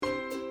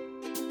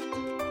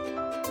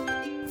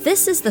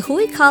This is the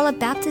Huikala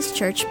Baptist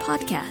Church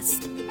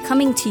podcast,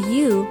 coming to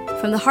you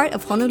from the heart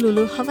of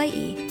Honolulu,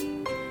 Hawaii.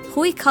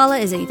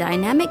 Huikala is a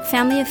dynamic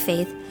family of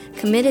faith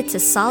committed to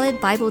solid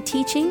Bible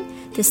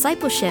teaching,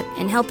 discipleship,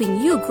 and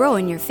helping you grow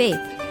in your faith.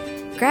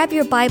 Grab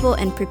your Bible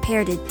and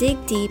prepare to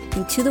dig deep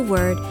into the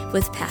Word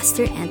with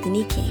Pastor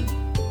Anthony King.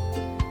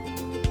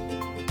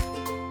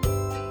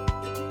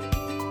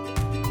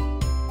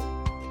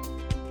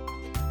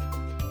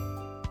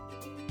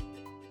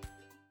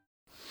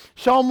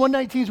 Psalm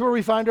 119 is where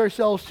we find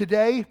ourselves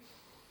today.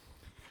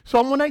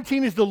 Psalm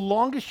 119 is the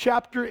longest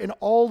chapter in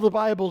all the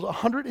Bibles,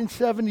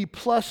 170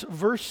 plus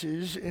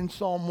verses in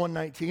Psalm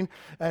 119.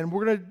 And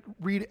we're going to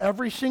read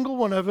every single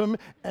one of them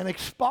and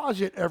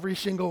exposit every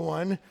single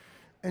one.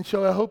 And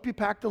so I hope you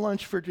packed a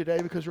lunch for today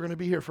because we're going to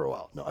be here for a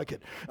while. No, I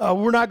kid.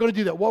 We're not going to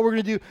do that. What we're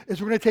going to do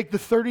is we're going to take the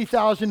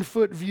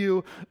 30,000-foot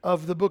view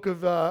of the book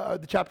of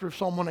the chapter of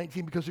Psalm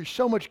 119 because there's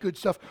so much good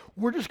stuff.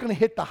 We're just going to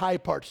hit the high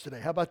parts today.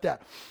 How about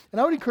that? And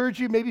I would encourage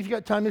you, maybe if you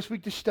got time this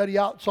week, to study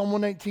out Psalm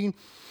 119.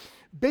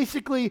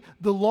 Basically,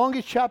 the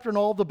longest chapter in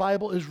all of the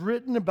Bible is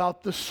written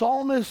about the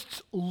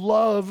psalmist's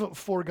love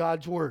for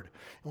God's word.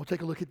 And we'll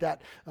take a look at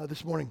that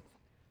this morning.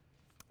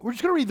 We're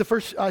just going to read the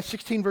first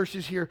 16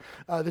 verses here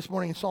this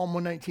morning in Psalm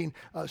 119,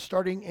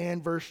 starting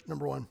in verse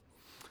number 1.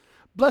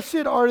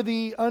 Blessed are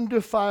the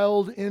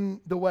undefiled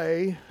in the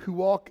way who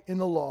walk in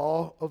the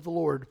law of the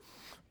Lord.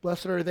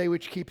 Blessed are they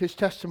which keep his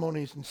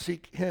testimonies and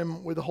seek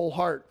him with a whole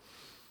heart.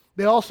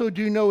 They also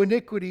do no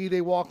iniquity, they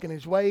walk in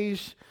his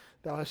ways.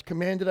 Thou hast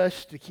commanded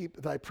us to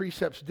keep thy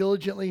precepts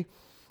diligently.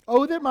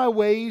 Oh, that my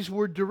ways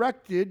were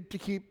directed to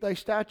keep thy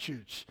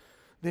statutes.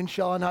 Then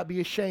shall I not be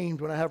ashamed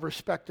when I have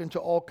respect unto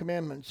all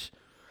commandments.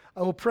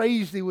 I will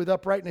praise thee with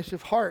uprightness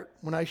of heart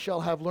when I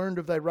shall have learned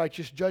of thy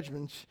righteous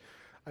judgments.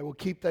 I will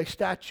keep thy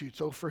statutes,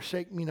 O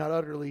forsake me not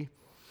utterly.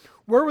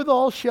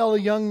 Wherewithal shall a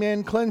young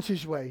man cleanse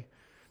his way?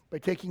 By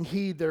taking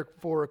heed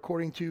therefore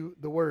according to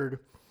the word.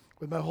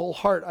 With my whole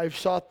heart I have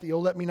sought thee, O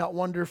let me not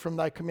wander from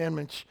thy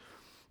commandments.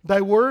 Thy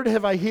word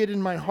have I hid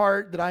in my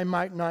heart, that I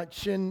might not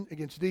sin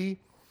against thee.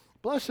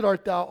 Blessed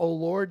art thou, O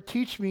Lord,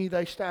 teach me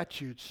thy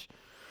statutes.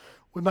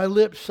 With my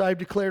lips I have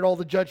declared all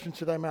the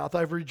judgments of thy mouth. I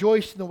have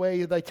rejoiced in the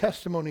way of thy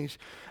testimonies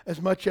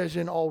as much as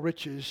in all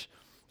riches.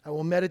 I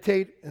will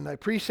meditate in thy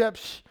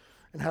precepts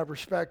and have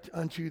respect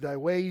unto thy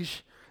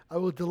ways. I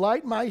will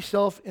delight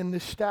myself in the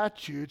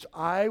statutes.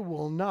 I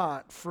will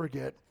not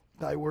forget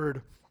thy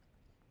word.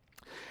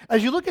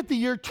 As you look at the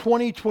year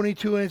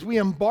 2022 and as we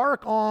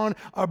embark on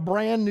a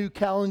brand new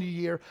calendar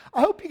year,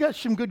 I hope you got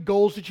some good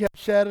goals that you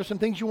have set or some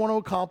things you want to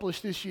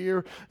accomplish this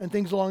year and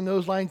things along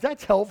those lines.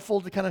 That's helpful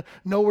to kind of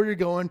know where you're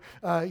going.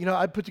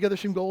 I put together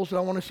some goals that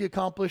I want to see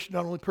accomplished,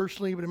 not only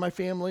personally, but in my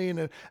family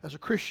and as a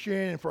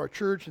Christian and for our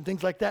church and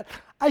things like that.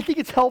 I think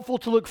it's helpful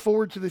to look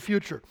forward to the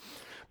future.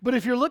 But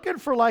if you're looking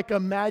for like a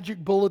magic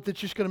bullet that's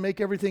just going to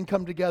make everything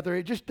come together,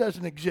 it just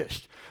doesn't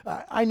exist.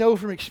 I know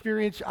from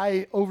experience,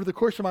 over the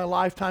course of my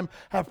lifetime,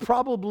 have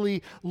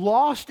probably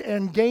lost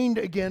and gained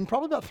again,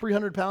 probably about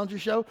 300 pounds or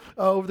so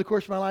over the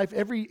course of my life.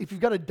 If you've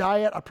got a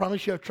diet, I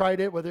promise you I've tried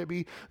it, whether it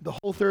be the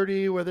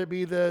Whole30, whether it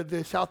be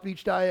the South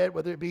Beach diet,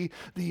 whether it be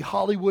the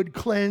Hollywood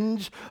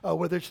cleanse,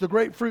 whether it's the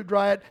grapefruit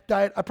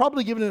diet. I've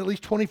probably given it at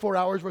least 24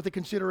 hours worth of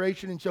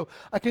consideration. And so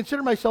I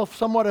consider myself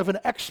somewhat of an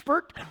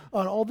expert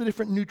on all the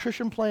different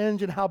nutrition plans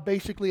and how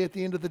basically at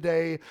the end of the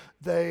day,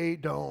 they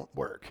don't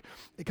work.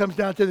 It comes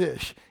down to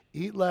this: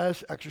 eat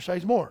less,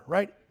 exercise more,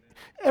 right?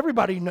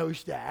 Everybody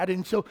knows that.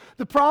 And so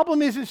the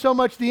problem isn't so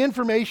much the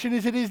information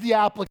as it is the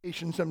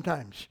application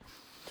sometimes.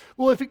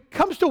 Well, if it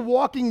comes to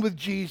walking with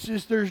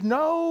Jesus, there's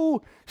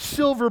no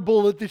silver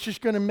bullet that's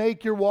just going to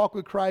make your walk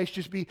with Christ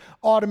just be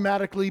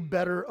automatically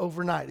better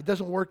overnight. It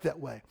doesn't work that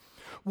way.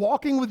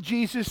 Walking with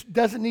Jesus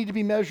doesn't need to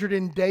be measured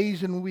in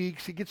days and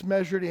weeks. It gets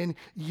measured in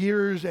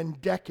years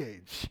and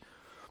decades.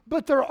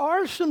 But there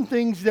are some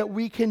things that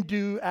we can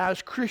do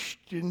as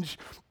Christians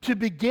to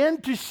begin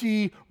to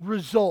see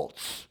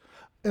results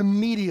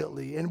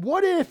immediately. And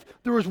what if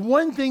there was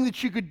one thing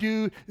that you could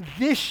do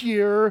this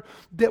year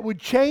that would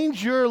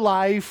change your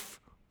life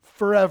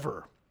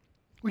forever?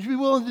 Would you be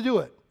willing to do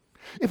it?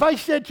 If I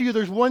said to you,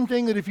 there's one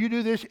thing that if you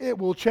do this, it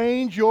will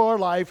change your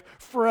life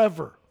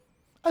forever,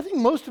 I think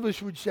most of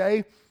us would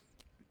say,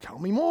 tell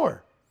me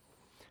more.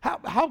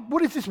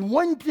 What is this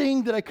one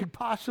thing that I could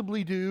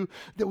possibly do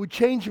that would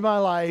change my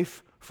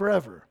life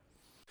forever?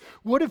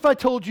 What if I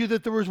told you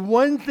that there was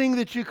one thing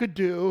that you could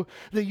do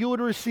that you would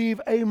receive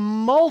a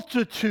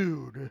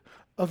multitude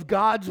of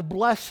God's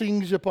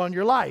blessings upon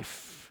your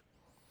life?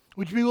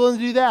 Would you be willing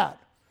to do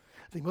that?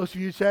 I think most of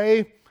you would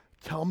say,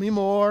 tell me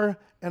more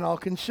and I'll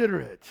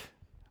consider it.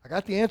 I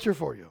got the answer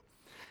for you.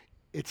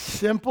 It's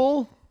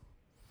simple,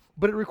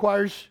 but it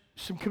requires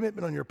some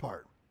commitment on your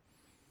part.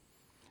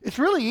 It's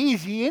really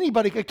easy.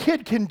 A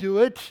kid can do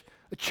it,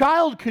 a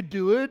child could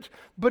do it,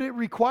 but it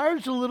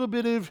requires a little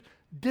bit of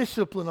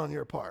discipline on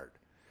your part.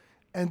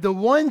 And the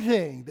one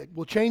thing that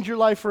will change your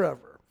life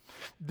forever,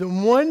 the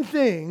one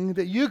thing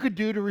that you could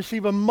do to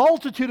receive a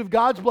multitude of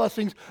God's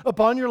blessings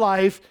upon your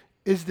life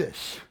is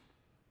this.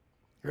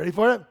 You ready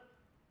for it?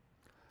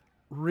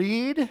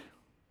 read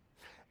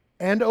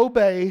and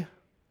obey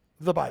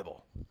the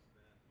Bible. You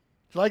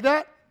like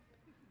that?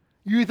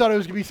 You thought it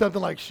was going to be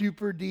something like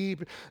super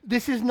deep.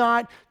 This is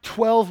not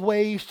 12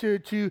 ways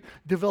to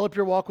develop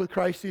your walk with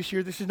Christ this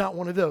year. This is not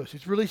one of those.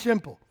 It's really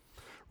simple.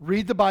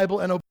 Read the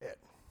Bible and obey it.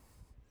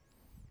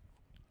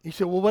 You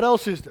say, well, what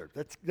else is there?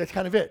 That's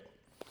kind of it.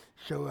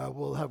 So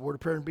we'll have a word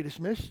of prayer and be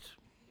dismissed.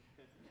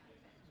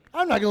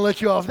 I'm not going to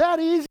let you off that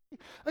easy.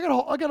 I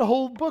got a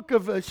whole book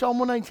of Psalm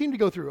 119 to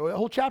go through, a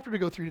whole chapter to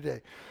go through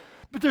today.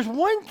 But there's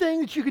one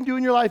thing that you can do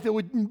in your life that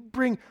would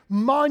bring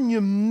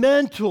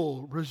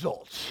monumental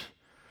results.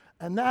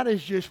 And that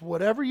is just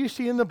whatever you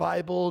see in the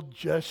Bible,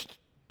 just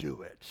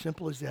do it.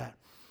 Simple as that.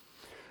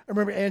 I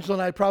remember Angela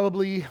and I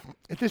probably,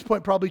 at this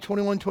point, probably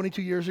 21,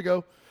 22 years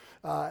ago,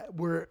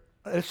 we're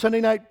at a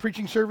Sunday night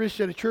preaching service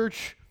at a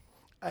church.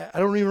 I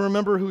don't even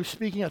remember who was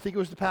speaking. I think it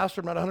was the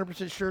pastor. I'm not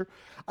 100% sure.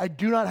 I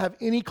do not have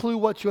any clue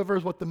whatsoever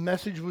as what the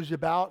message was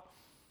about.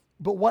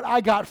 But what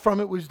I got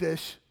from it was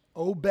this: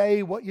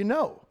 obey what you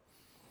know.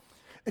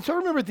 And so I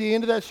remember at the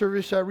end of that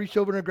service, I reached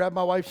over and I grabbed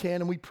my wife's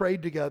hand and we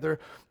prayed together.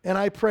 And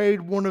I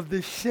prayed one of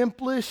the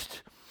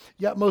simplest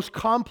yet most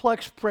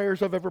complex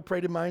prayers I've ever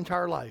prayed in my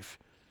entire life.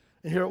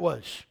 And here it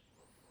was: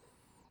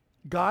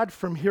 God,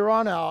 from here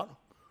on out,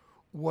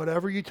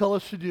 whatever you tell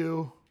us to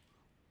do,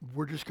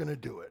 we're just going to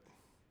do it.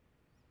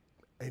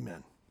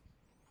 Amen.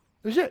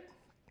 That's it.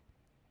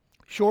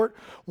 Short,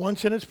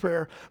 one-sentence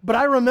prayer. But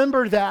I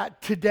remember that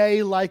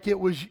today like it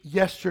was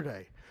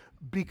yesterday,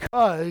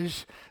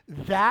 because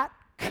that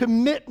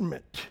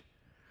commitment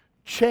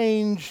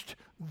changed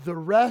the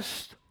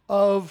rest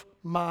of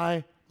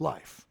my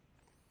life.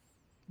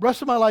 The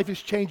rest of my life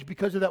has changed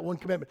because of that one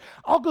commitment.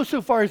 I'll go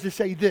so far as to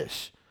say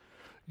this: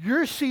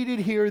 you're seated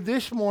here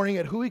this morning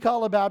at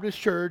Huikala Baptist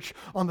Church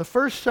on the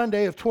first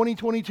Sunday of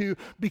 2022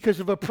 because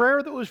of a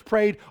prayer that was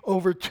prayed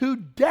over 2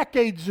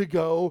 decades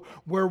ago,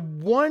 where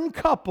one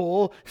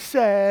couple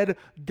said,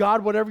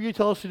 God, whatever you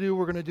tell us to do,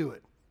 we're going to do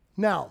it.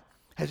 Now,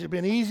 has it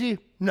been easy?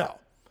 No,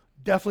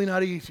 definitely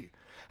not easy.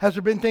 Has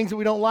there been things that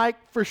we don't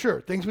like? For sure.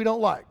 Things we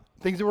don't like.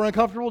 Things that were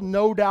uncomfortable?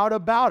 No doubt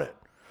about it.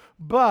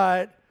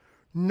 But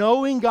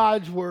knowing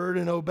God's word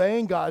and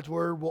obeying God's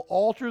word will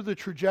alter the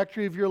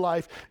trajectory of your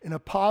life in a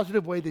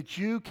positive way that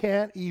you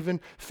can't even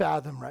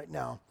fathom right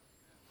now.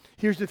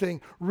 Here's the thing: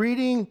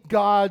 reading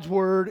God's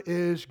word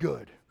is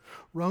good.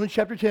 Romans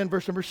chapter 10,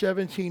 verse number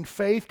 17,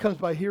 faith comes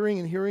by hearing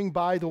and hearing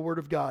by the word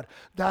of God.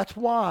 That's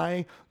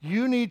why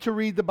you need to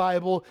read the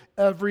Bible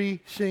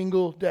every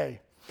single day.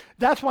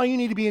 That's why you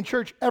need to be in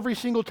church every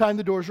single time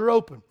the doors are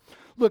open.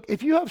 Look,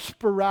 if you have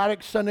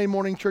sporadic Sunday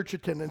morning church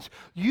attendance,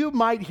 you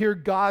might hear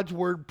God's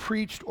word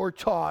preached or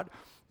taught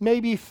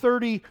maybe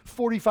 30,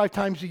 45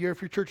 times a year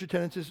if your church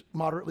attendance is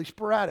moderately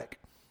sporadic.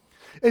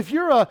 If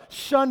you're a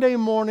Sunday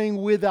morning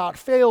without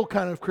fail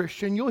kind of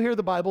Christian, you'll hear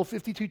the Bible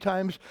 52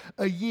 times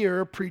a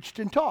year preached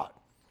and taught.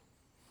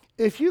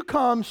 If you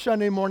come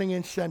Sunday morning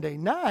and Sunday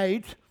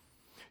night,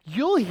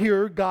 you'll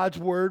hear God's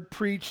word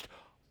preached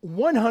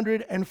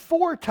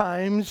 104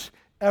 times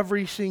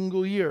every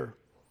single year.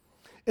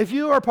 If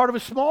you are part of a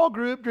small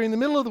group during the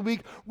middle of the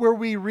week where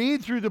we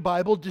read through the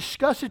Bible,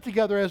 discuss it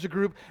together as a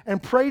group,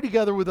 and pray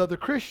together with other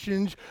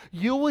Christians,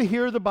 you will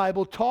hear the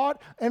Bible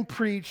taught and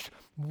preached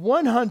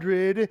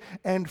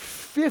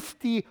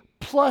 150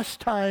 plus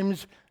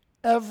times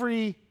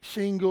every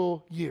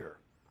single year.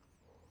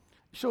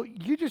 So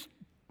you just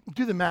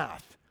do the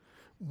math.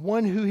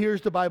 One who hears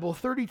the Bible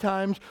 30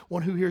 times,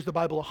 one who hears the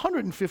Bible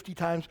 150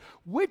 times.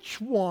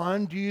 Which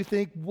one do you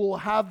think will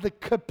have the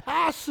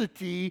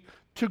capacity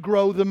to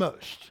grow the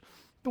most?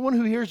 The one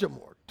who hears it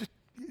more. Just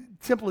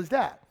simple as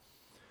that.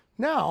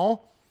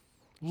 Now,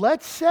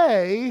 let's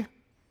say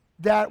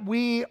that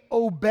we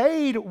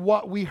obeyed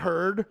what we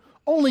heard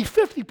only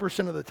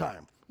 50% of the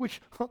time. Which,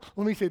 let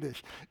me say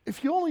this: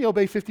 if you only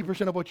obey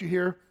 50% of what you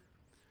hear,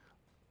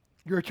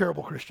 you're a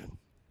terrible Christian.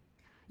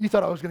 You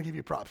thought I was going to give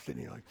you props,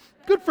 didn't you? Like,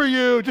 good for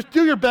you. Just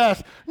do your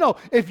best. No,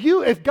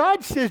 if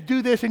God says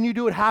do this and you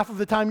do it half of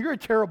the time, you're a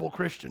terrible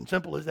Christian.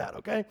 Simple as that,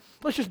 okay?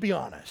 Let's just be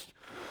honest.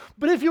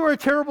 But if you were a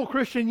terrible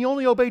Christian, you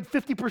only obeyed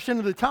 50%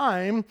 of the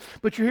time,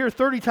 but you're here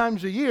 30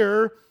 times a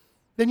year,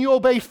 then you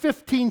obey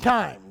 15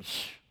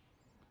 times.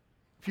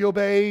 If you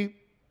obey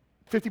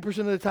 50%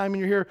 of the time and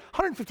you're here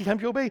 150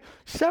 times, you obey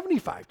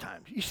 75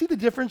 times. You see the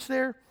difference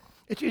there?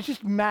 It's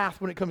just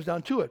math when it comes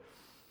down to it.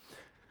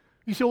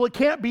 You say, well, it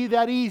can't be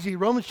that easy.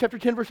 Romans chapter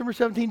 10, verse number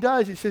 17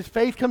 does. It says,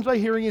 faith comes by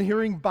hearing and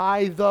hearing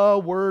by the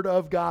word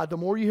of God. The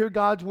more you hear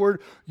God's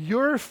word,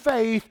 your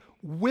faith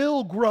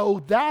will grow.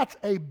 That's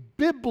a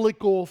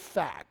biblical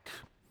fact.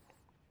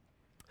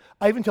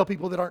 I even tell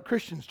people that aren't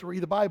Christians to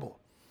read the Bible,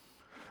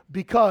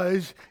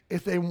 because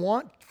if they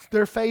want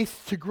their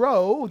faith to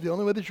grow, the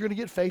only way that you're going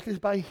to get faith is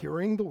by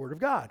hearing the word of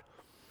God.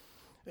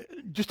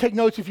 Just take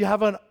notes if you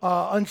have an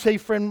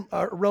unsafe friend,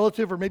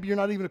 relative, or maybe you're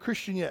not even a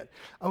Christian yet.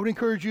 I would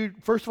encourage you,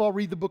 first of all,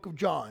 read the book of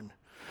John.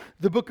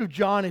 The book of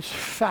John is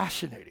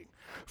fascinating.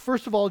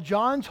 First of all,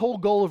 John's whole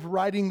goal of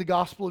writing the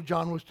Gospel of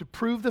John was to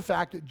prove the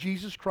fact that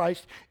Jesus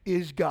Christ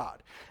is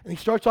God. And he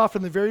starts off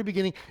in the very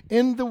beginning.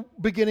 In the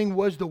beginning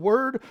was the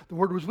Word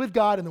was with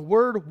God, and the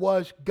Word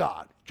was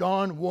God.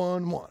 John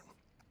 1:1.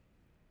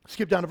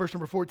 Skip down to verse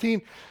number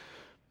 14.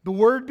 The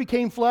Word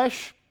became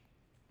flesh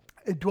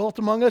and dwelt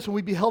among us, and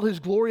we beheld his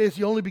glory as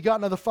the only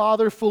begotten of the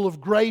Father, full of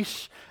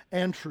grace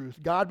and truth.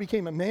 God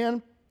became a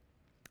man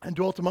and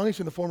dwelt among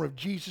us in the form of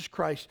Jesus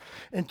Christ.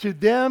 And to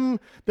them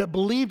that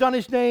believed on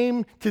his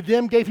name, to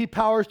them gave he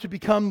powers to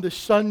become the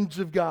sons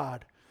of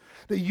God.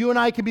 That you and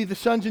I can be the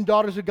sons and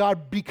daughters of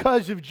God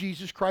because of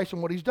Jesus Christ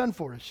and what he's done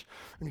for us.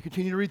 And you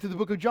continue to read through the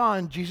book of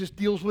John, Jesus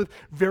deals with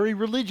very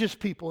religious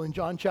people. In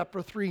John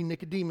chapter 3,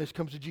 Nicodemus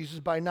comes to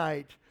Jesus by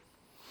night.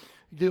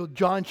 You deal with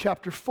John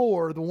chapter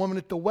 4, the woman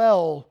at the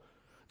well.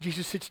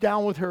 Jesus sits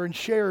down with her and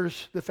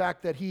shares the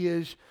fact that he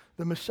is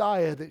the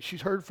Messiah that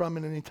she's heard from,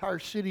 and an entire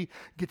city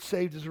gets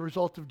saved as a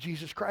result of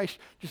Jesus Christ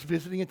just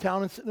visiting a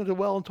town and sitting at a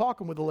well and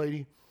talking with a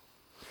lady.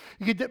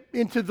 You get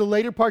into the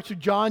later parts of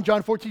John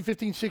 14,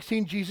 15,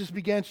 16, Jesus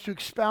begins to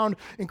expound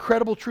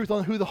incredible truth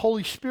on who the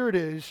Holy Spirit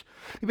is.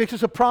 He makes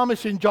us a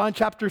promise in John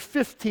chapter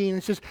 15.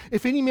 It says,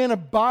 if any man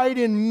abide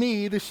in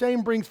me, the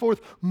same brings forth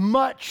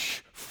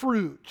much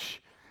fruit.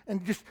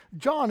 And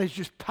John is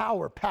just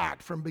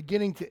power-packed from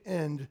beginning to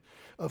end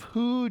of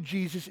who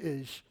Jesus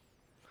is.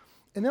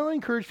 And then I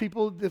encourage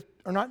people that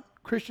are not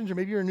Christians, or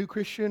maybe you're a new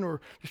Christian or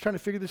just trying to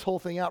figure this whole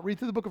thing out, read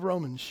through the book of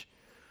Romans.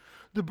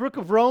 The book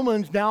of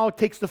Romans now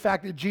takes the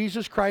fact that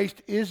Jesus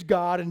Christ is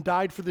God and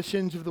died for the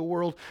sins of the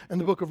world, and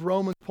the book of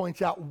Romans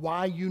points out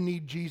why you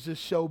need Jesus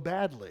so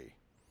badly.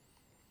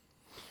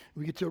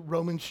 We get to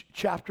Romans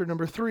chapter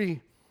number 3.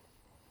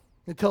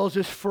 It tells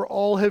us, for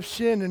all have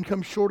sinned and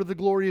come short of the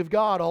glory of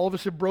God. All of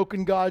us have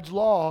broken God's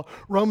law.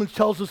 Romans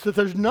tells us that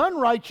there's none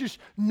righteous,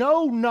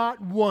 no,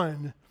 not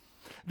one.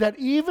 That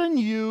even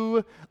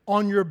you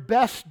on your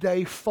best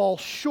day fall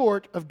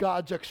short of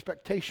God's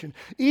expectation.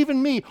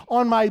 Even me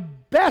on my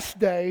best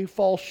day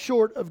fall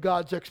short of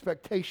God's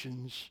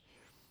expectations.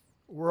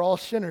 We're all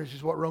sinners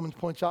is what Romans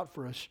points out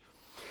for us.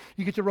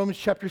 You get to Romans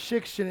chapter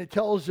 6 and it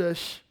tells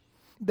us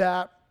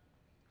that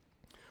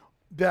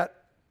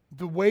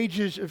the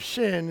wages of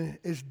sin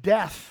is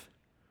death.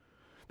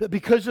 That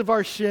because of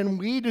our sin,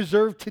 we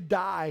deserve to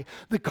die.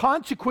 The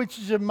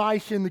consequences of my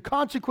sin, the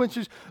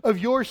consequences of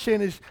your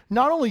sin is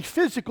not only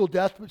physical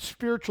death, but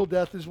spiritual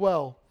death as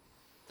well.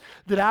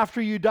 That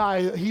after you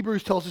die,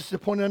 Hebrews tells us it's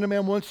appointed unto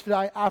man once to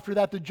die, after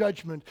that the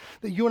judgment.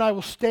 That you and I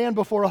will stand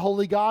before a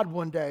holy God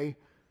one day.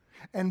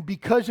 And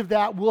because of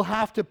that, we'll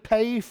have to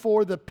pay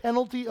for the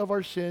penalty of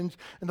our sins.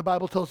 And the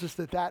Bible tells us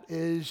that that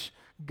is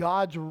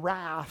God's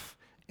wrath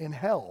in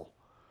hell.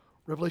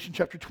 Revelation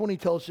chapter 20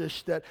 tells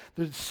us that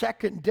the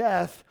second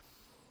death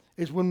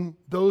is when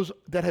those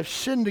that have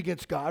sinned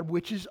against God,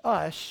 which is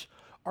us,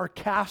 are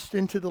cast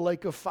into the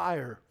lake of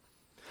fire.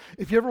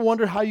 If you ever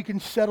wonder how you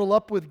can settle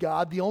up with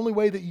God, the only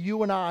way that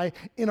you and I,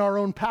 in our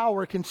own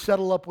power, can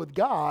settle up with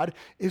God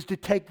is to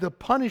take the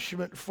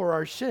punishment for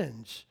our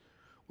sins,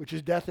 which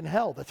is death and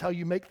hell. That's how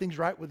you make things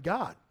right with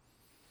God.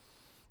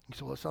 You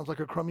say, well, it sounds like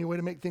a crummy way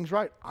to make things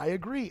right. I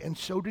agree, and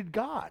so did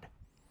God.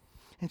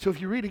 And so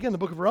if you read again the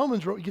book of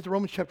Romans, you get to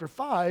Romans chapter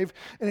 5,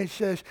 and it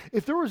says,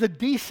 if there was a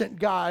decent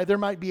guy, there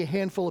might be a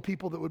handful of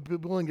people that would be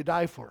willing to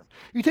die for him.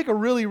 You take a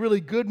really,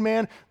 really good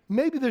man,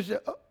 maybe there's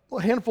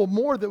a handful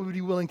more that would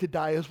be willing to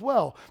die as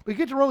well. But you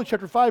get to Romans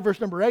chapter 5,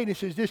 verse number 8, and it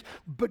says this,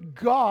 but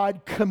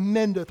God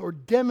commendeth or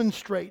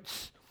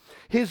demonstrates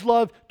his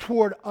love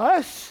toward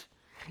us,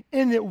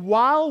 in that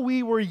while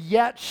we were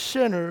yet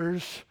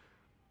sinners,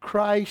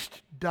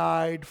 Christ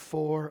died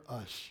for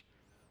us.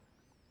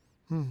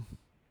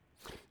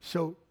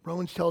 So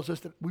Romans tells us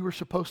that we were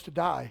supposed to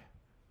die,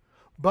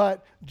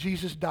 but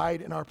Jesus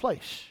died in our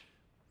place.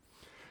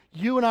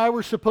 You and I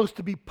were supposed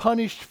to be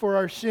punished for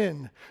our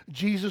sin.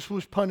 Jesus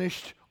was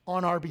punished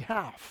on our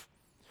behalf.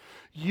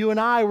 You and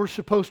I were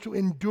supposed to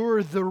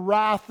endure the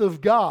wrath of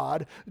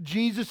God.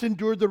 Jesus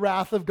endured the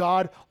wrath of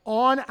God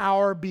on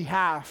our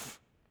behalf.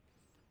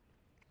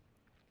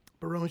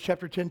 But Romans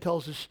chapter 10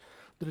 tells us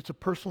that it's a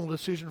personal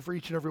decision for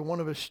each and every one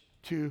of us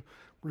to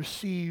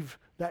receive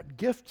that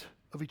gift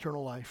of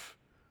eternal life.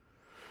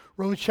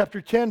 Romans chapter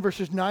 10,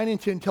 verses 9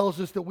 and 10 tells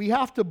us that we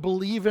have to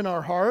believe in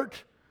our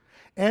heart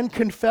and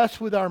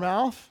confess with our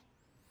mouth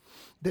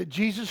that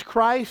Jesus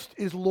Christ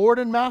is Lord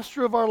and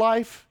Master of our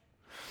life,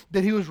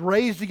 that he was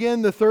raised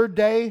again the third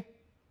day,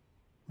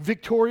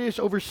 victorious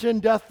over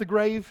sin, death, the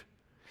grave,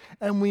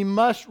 and we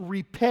must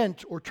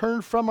repent or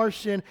turn from our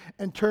sin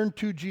and turn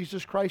to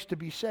Jesus Christ to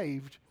be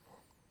saved.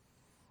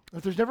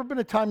 If there's never been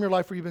a time in your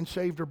life where you've been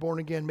saved or born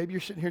again, maybe you're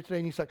sitting here today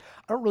and you're like,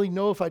 I don't really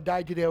know if I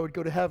died today I would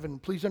go to heaven.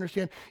 Please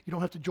understand, you don't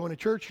have to join a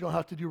church. You don't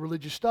have to do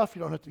religious stuff.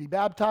 You don't have to be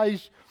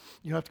baptized.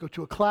 You don't have to go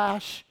to a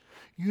class.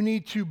 You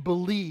need to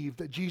believe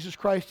that Jesus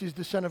Christ is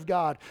the Son of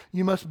God.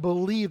 You must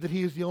believe that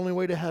he is the only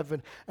way to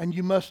heaven. And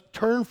you must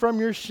turn from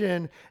your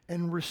sin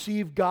and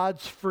receive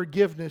God's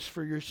forgiveness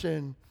for your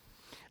sin.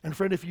 And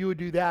friend, if you would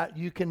do that,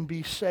 you can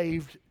be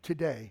saved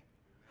today.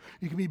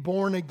 You can be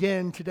born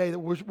again today. The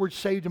word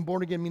saved and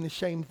born again mean the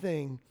same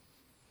thing.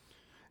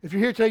 If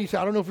you're here today, you say,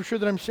 I don't know for sure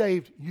that I'm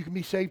saved. You can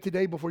be saved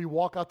today before you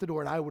walk out the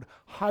door. And I would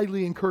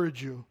highly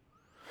encourage you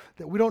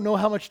that we don't know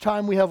how much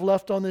time we have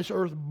left on this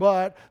earth,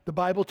 but the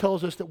Bible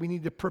tells us that we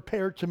need to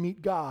prepare to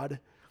meet God.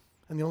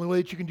 And the only way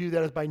that you can do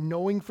that is by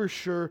knowing for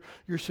sure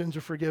your sins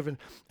are forgiven.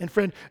 And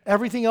friend,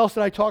 everything else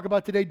that I talk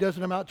about today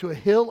doesn't amount to a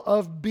hill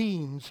of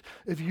beans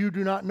if you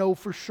do not know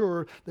for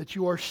sure that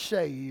you are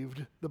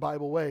saved the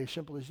Bible way.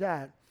 Simple as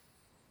that.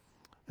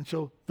 And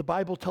so the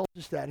Bible tells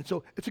us that. And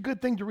so it's a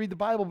good thing to read the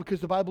Bible because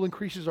the Bible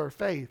increases our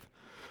faith.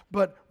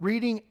 But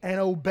reading and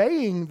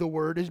obeying the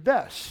word is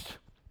best.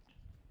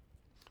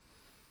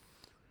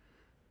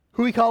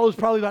 Huikala was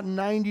probably about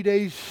 90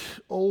 days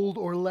old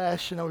or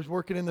less, and I was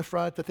working in the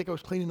front. I think I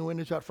was cleaning the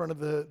windows out front of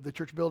the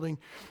church building.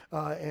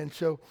 And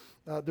so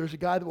there's a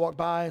guy that walked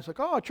by, and it's like,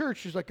 oh, church.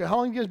 He's like, how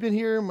long have you guys been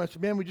here? And I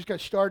said, man, we just got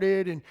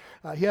started. And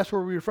he asked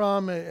where we were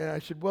from. And I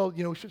said, well,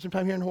 we spent some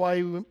time here in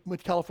Hawaii. We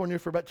went to California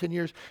for about 10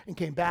 years and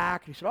came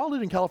back. And he said, I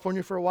lived in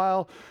California for a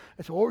while.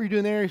 I said, what were you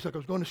doing there? He's like, I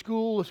was going to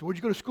school. I said, what'd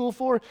you go to school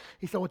for?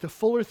 He said, I went to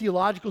Fuller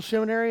Theological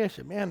Seminary. I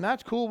said, man,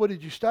 that's cool. What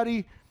did you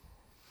study?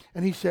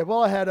 And he said,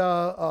 well, I had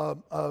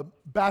a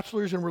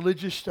bachelor's in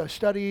religious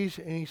studies.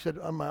 And he said,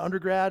 I'm my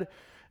undergrad.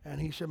 And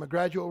he said, my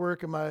graduate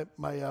work and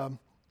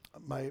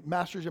my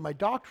master's and my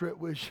doctorate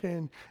was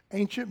in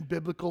ancient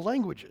biblical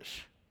languages.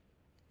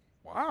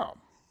 Wow,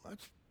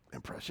 that's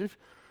impressive.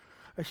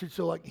 I said,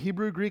 so like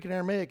Hebrew, Greek, and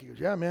Aramaic? He goes,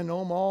 yeah, man, know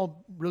them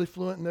all, really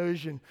fluent in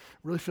those and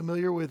really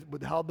familiar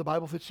with how the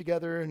Bible fits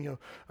together and,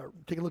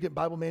 taking a look at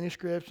Bible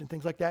manuscripts and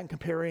things like that and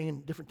comparing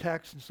and different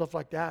texts and stuff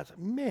like that. It's like,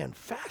 man,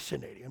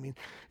 fascinating. I mean,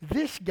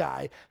 this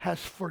guy has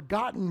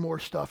forgotten more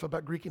stuff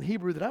about Greek and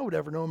Hebrew than I would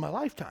ever know in my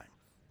lifetime.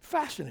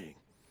 Fascinating.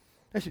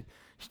 I said,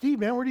 Steve,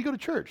 man, where do you go to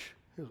church?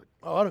 He was like,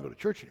 oh, I don't go to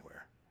church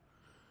anywhere.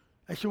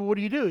 I said, well, what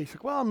do you do? He's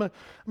like, well, I'm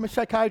a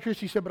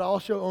psychiatrist. He said, but I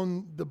also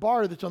own the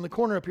bar that's on the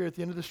corner up here at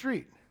the end of the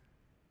street.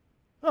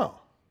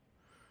 Oh,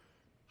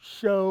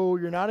 so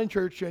you're not in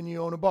church and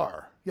you own a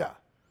bar. Yeah.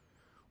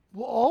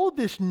 Well, all of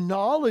this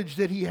knowledge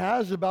that he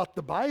has about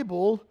the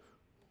Bible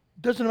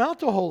doesn't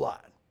amount to a whole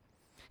lot.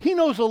 He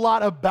knows a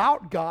lot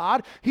about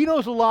God. He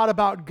knows a lot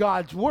about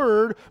God's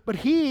word, but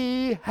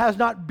he has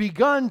not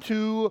begun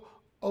to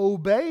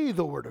obey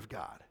the word of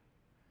God.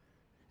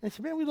 And I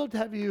said, man, we'd love to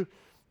have you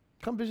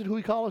come visit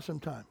Huikala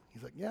sometime.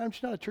 He's like, yeah, I'm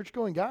just not a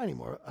church-going guy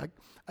anymore.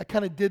 I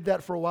kind of did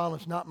that for a while, and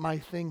it's not my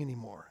thing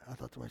anymore. I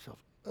thought to myself,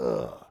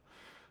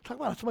 talk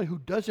about somebody who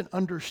doesn't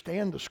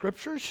understand the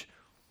scriptures.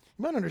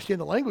 You might understand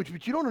the language,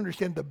 but you don't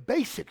understand the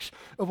basics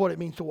of what it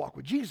means to walk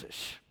with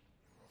Jesus.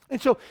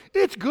 And so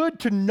it's good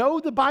to know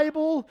the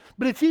Bible,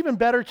 but it's even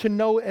better to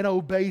know and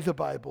obey the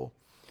Bible.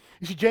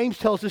 You see, James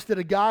tells us that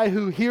a guy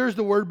who hears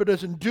the word but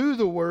doesn't do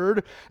the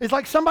word is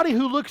like somebody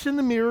who looks in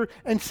the mirror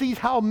and sees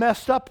how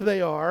messed up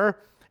they are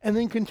and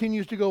then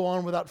continues to go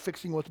on without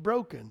fixing what's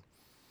broken.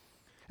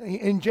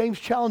 And James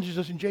challenges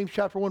us in James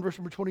chapter 1, verse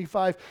number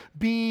 25,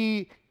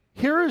 be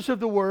hearers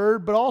of the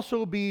word, but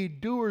also be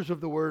doers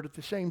of the word at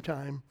the same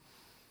time.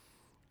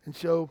 And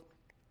so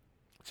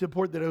it's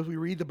important that as we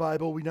read the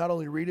Bible, we not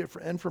only read it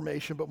for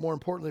information, but more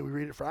importantly, we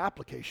read it for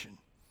application.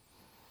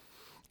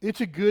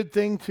 It's a good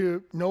thing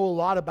to know a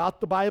lot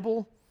about the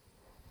Bible,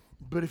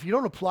 but if you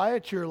don't apply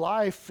it to your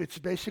life, it's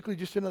basically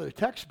just another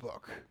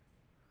textbook.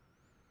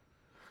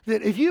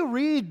 That if you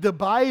read the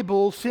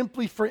Bible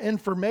simply for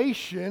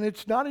information,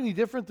 it's not any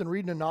different than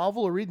reading a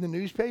novel or reading the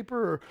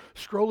newspaper or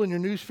scrolling your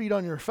news feed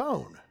on your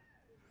phone.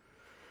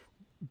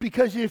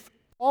 Because if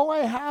all I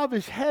have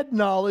is head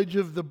knowledge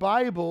of the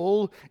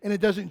Bible and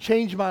it doesn't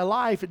change my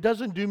life, it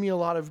doesn't do me a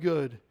lot of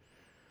good.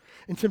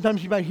 And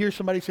sometimes you might hear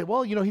somebody say,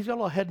 well, he's got a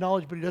lot of head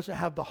knowledge, but he doesn't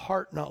have the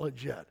heart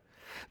knowledge yet.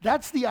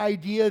 That's the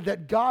idea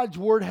that God's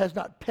word has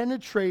not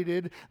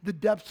penetrated the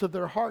depths of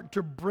their heart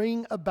to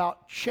bring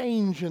about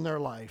change in their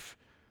life.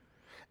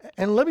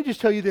 And let me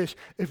just tell you this,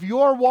 if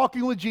you're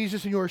walking with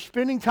Jesus and you're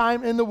spending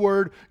time in the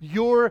Word,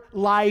 your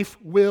life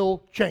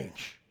will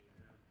change.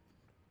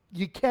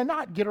 You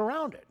cannot get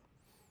around it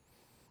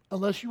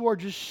unless you are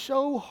just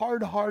so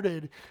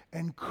hard-hearted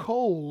and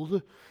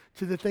cold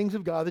to the things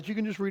of God that you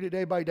can just read it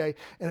day by day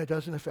and it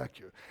doesn't affect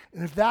you.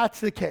 And if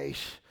that's the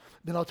case,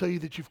 then I'll tell you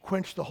that you've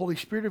quenched the Holy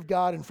Spirit of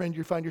God, and friend,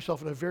 you find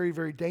yourself in a very,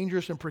 very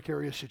dangerous and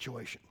precarious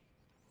situation.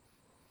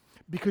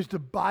 Because the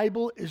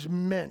Bible is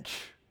meant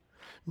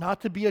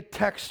not to be a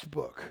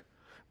textbook,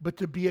 but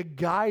to be a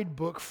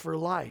guidebook for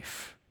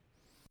life.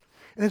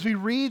 And as we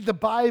read the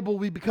Bible,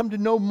 we become to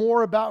know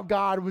more about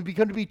God. We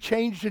become to be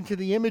changed into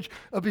the image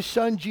of His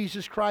Son,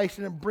 Jesus Christ,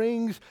 and it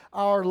brings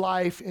our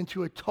life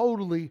into a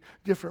totally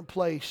different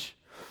place.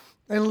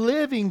 And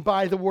living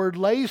by the Word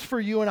lays for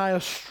you and I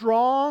a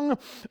strong,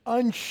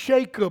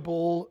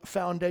 unshakable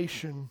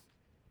foundation.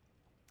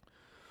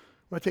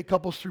 When I take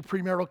couples through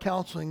premarital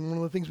counseling, one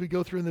of the things we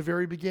go through in the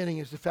very beginning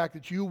is the fact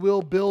that you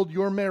will build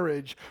your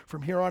marriage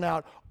from here on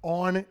out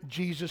on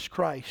Jesus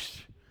Christ.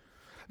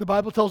 The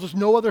Bible tells us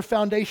no other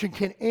foundation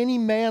can any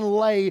man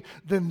lay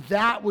than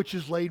that which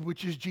is laid,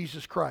 which is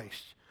Jesus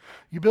Christ.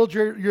 You build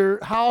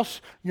your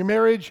house, your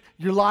marriage,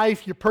 your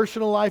life, your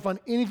personal life on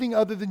anything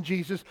other than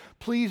Jesus,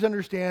 please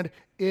understand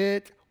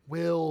it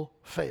will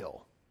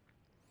fail.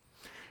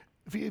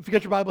 If you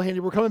got your Bible handy,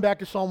 we're coming back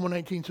to Psalm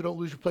 119, so don't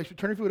lose your place. But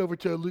turn if you would over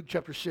to Luke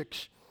chapter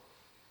 6.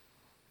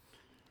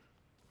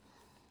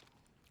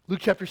 Luke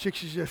chapter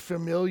 6 is a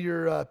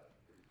familiar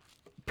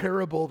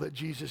parable that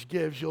Jesus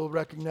gives. You'll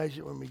recognize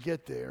it when we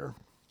get there.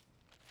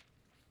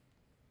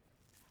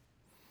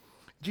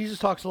 Jesus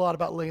talks a lot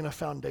about laying a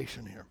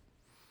foundation here.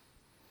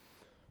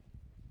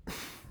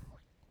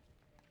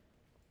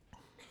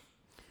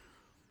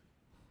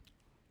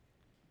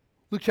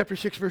 Luke chapter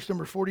 6, verse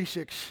number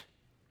 46.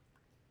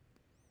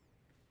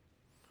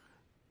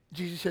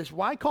 Jesus says,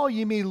 "Why call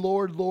ye me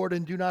Lord, Lord,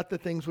 and do not the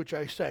things which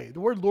I say?" The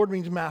word Lord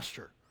means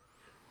master.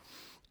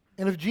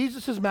 And if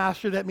Jesus is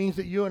master, that means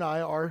that you and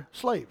I are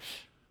slaves.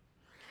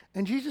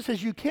 And Jesus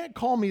says, you can't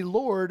call me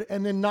Lord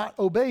and then not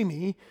obey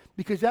me,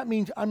 because that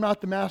means I'm not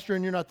the master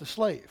and you're not the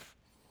slave.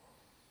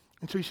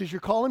 And so he says,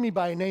 you're calling me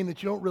by a name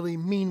that you don't really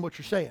mean what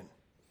you're saying.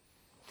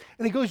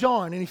 And he goes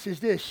on and he says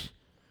this,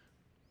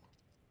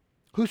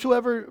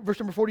 whosoever, verse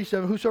number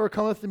 47, whosoever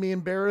cometh to me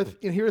and beareth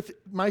and heareth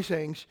my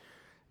sayings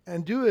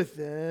and doeth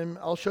them,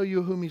 I'll show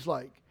you whom he's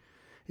like.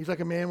 He's like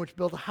a man which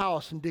built a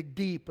house and digged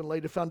deep and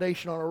laid a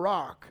foundation on a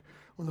rock.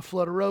 When the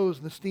flood arose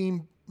and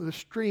the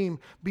stream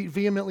beat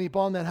vehemently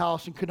upon that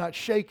house and could not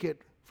shake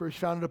it, for it was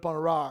founded upon a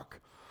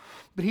rock.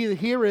 But he that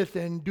heareth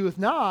and doeth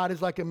not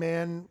is like a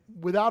man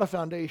without a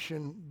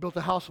foundation, built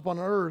a house upon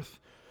earth,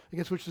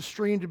 against which the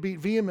stream did beat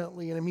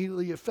vehemently, and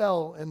immediately it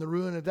fell, and the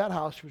ruin of that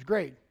house was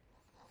great.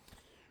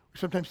 We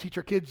sometimes teach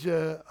our kids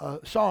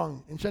a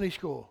song in Sunday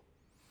school.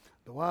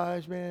 The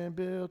wise man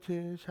built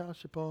his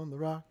house upon the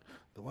rock.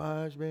 The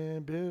wise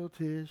man built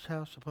his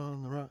house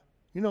upon the rock.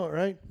 You know it,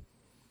 right?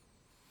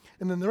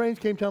 And then the rains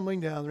came tumbling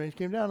down. The rains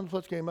came down and the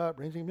floods came up.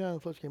 Rains came down and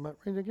the floods came up.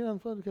 Rains came down and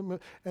the floods came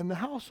up. And the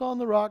house on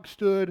the rock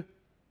stood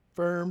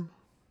firm.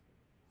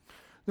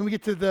 Then we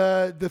get to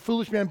the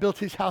foolish man built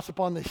his house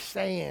upon the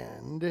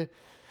sand. And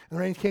the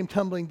rains came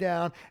tumbling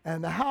down.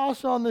 And the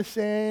house on the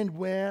sand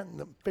went, and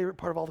the favorite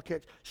part of all the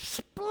kids,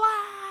 splat.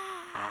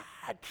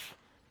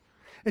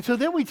 And so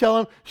then we tell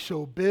them,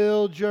 so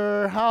build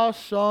your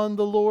house on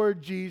the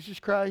Lord Jesus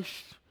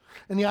Christ.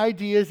 And the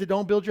idea is that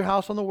don't build your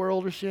house on the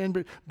world or sin,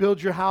 but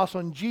build your house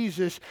on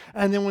Jesus.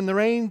 And then when the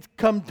rains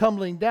come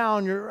tumbling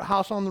down, your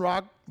house on the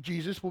rock,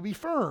 Jesus, will be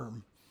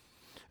firm.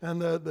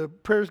 And the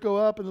prayers go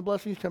up and the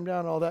blessings come down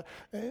and all that.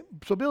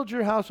 So build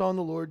your house on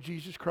the Lord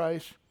Jesus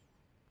Christ.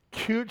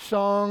 Cute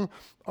song.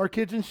 Our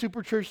kids in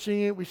Super Church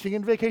sing it. We sing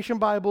in Vacation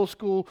Bible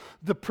School.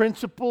 The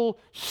principle,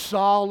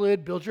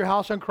 solid. Build your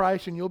house on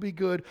Christ and you'll be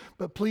good.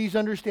 But please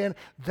understand,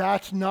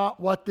 that's not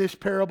what this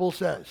parable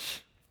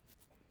says.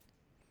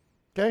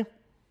 Okay?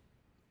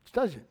 It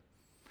doesn't.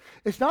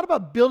 It's not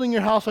about building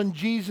your house on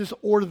Jesus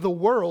or the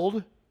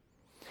world.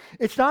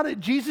 It's not.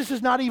 Jesus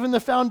is not even the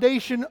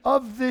foundation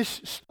of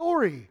this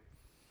story.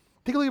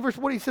 Take a look at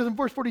what he says in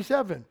verse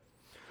 47.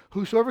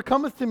 Whosoever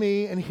cometh to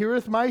me and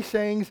heareth my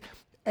sayings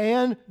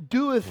and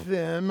doeth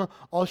them,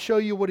 I'll show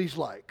you what he's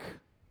like.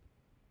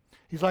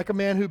 He's like a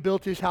man who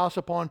built his house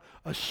upon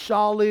a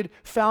solid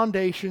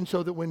foundation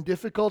so that when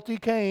difficulty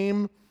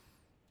came,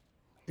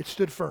 it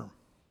stood firm.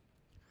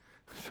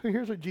 So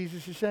here's what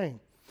Jesus is saying.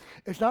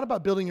 It's not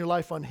about building your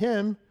life on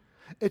him.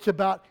 It's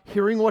about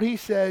hearing what he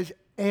says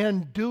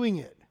and doing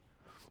it.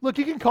 Look,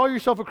 you can call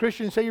yourself a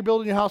Christian and say you're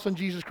building your house on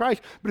Jesus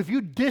Christ, but if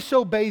you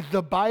disobey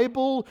the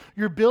Bible,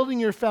 you're building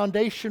your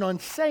foundation on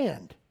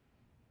sand.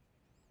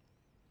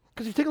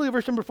 Because if you take a look at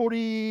verse number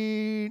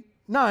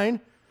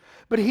 49,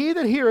 but he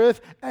that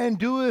heareth and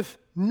doeth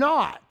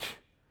not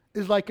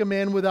is like a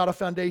man without a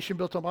foundation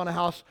built upon a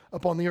house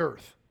upon the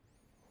earth.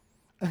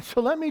 And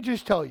so let me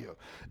just tell you,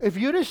 if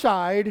you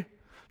decide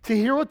to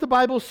hear what the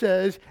Bible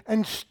says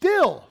and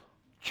still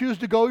choose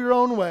to go your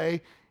own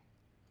way,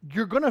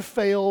 you're going to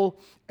fail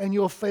and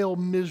you'll fail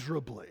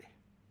miserably.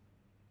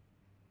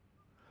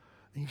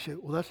 And you say,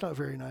 well, that's not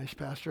very nice,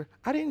 Pastor.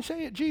 I didn't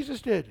say it.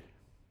 Jesus did.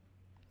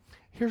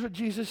 Here's what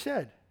Jesus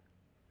said.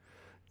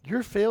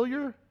 Your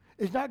failure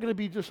is not going to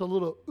be just a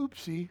little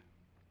oopsie.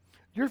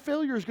 Your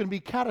failure is going to be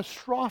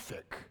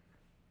catastrophic.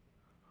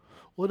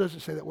 Well, it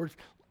doesn't say that word.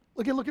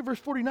 Again, look at verse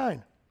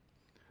 49.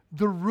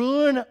 The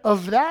ruin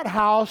of that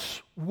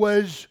house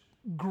was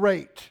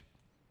great.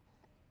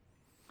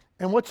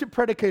 And what's it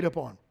predicated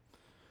upon?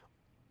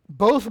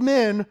 Both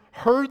men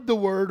heard the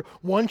word.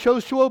 One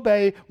chose to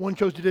obey, one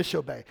chose to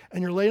disobey.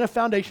 And you're laying a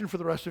foundation for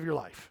the rest of your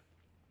life.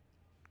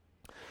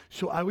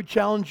 So I would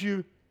challenge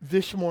you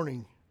this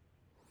morning.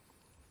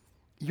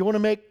 You want to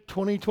make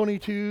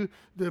 2022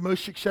 the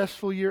most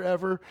successful year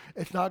ever?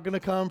 It's not going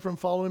to come from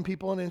following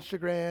people on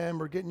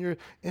Instagram or getting your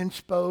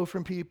inspo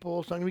from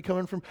people. It's not going to be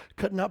coming from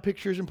cutting out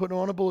pictures and putting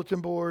them on a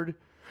bulletin board.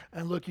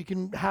 And look, you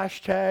can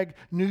hashtag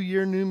New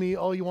Year, New Me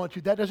all you want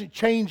to. That doesn't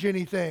change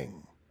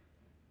anything.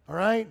 All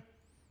right?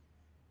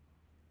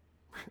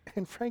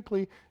 And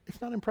frankly,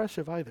 it's not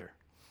impressive either.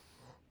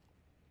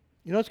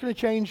 You know what's going to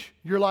change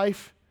your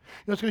life? You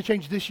know what's going to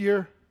change this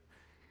year?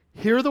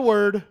 Hear the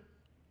word,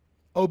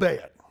 obey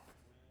it.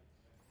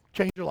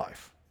 change your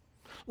life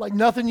like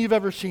nothing you've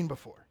ever seen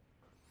before.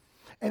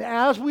 And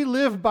as we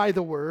live by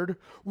the word,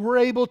 we're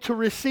able to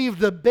receive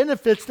the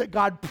benefits that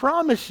God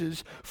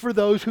promises for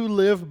those who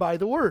live by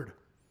the word.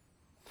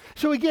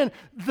 So again,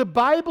 the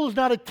Bible is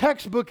not a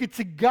textbook, it's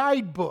a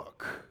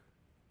guidebook.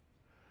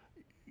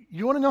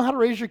 You want to know how to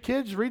raise your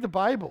kids? Read the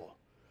Bible.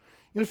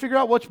 You want to figure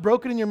out what's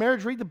broken in your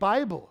marriage? Read the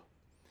Bible.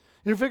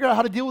 You want to figure out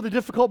how to deal with a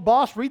difficult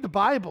boss? Read the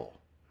Bible.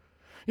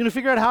 You want to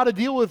figure out how to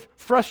deal with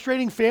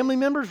frustrating family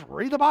members?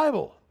 Read the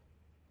Bible.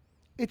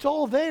 It's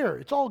all there.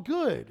 It's all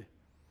good.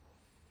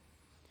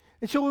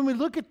 And so when we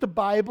look at the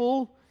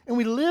Bible and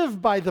we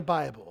live by the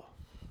Bible,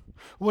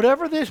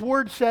 whatever this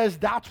word says,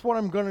 that's what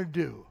I'm going to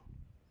do.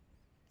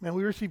 Man,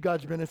 we receive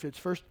God's benefits.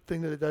 First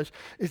thing that it does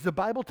is the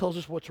Bible tells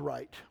us what's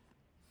right.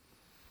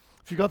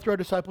 If you go through our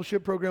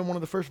discipleship program, one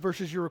of the first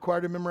verses you're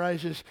required to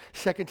memorize is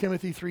 2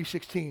 Timothy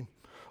 3:16.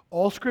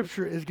 All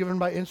Scripture is given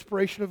by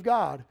inspiration of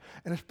God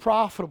and is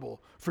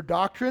profitable for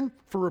doctrine,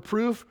 for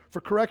reproof,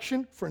 for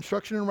correction, for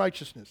instruction in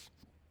righteousness.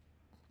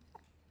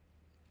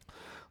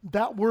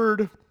 That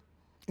word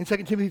in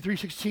 2 Timothy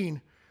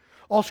 3:16,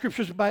 all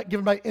Scripture is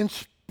given by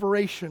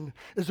inspiration,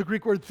 is the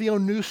Greek word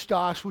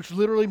theopneustos, which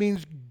literally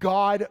means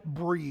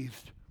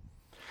God-breathed.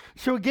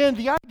 So again,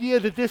 the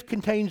idea that this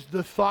contains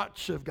the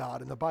thoughts of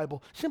God in the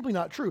Bible, simply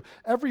not true.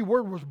 Every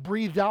word was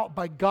breathed out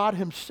by God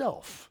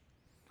himself.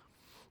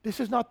 This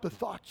is not the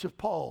thoughts of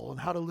Paul and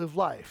how to live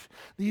life.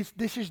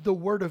 This is the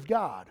Word of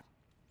God.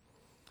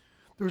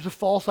 There was a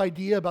false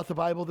idea about the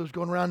Bible that was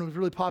going around and was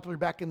really popular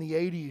back in the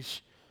 80s.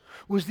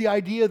 Was the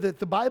idea that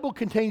the Bible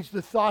contains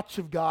the thoughts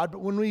of God,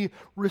 but when we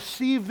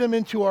receive them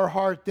into our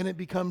heart, then it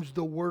becomes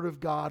the Word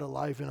of God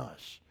alive in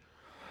us.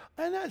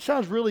 And that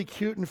sounds really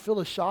cute and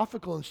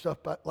philosophical and stuff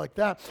like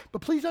that.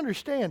 But please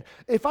understand,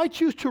 if I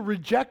choose to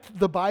reject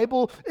the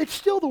Bible, it's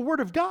still the Word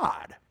of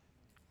God.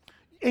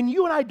 And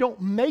you and I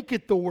don't make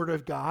it the Word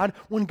of God.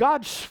 When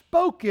God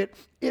spoke it,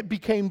 it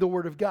became the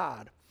Word of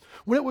God.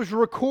 When it was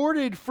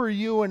recorded for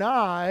you and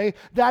I,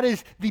 that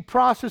is the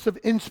process of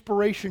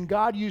inspiration.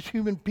 God used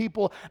human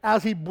people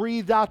as he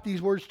breathed out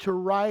these words to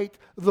write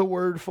the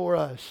Word for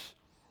us.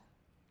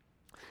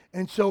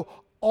 And so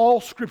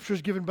all Scripture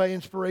is given by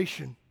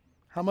inspiration.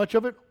 How much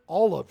of it?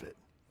 All of it.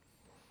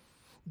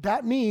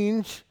 That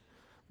means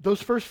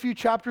those first few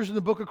chapters in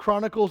the book of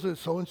Chronicles, that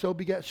so-and-so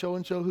begat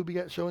so-and-so, who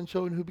begat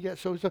so-and-so, and who begat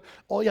so-and-so.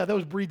 Oh yeah, that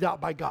was breathed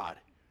out by God.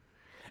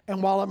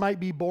 And while it might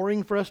be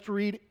boring for us to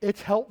read,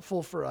 it's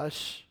helpful for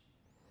us.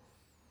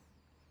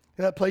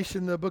 That place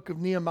in the book of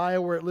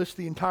Nehemiah where it lists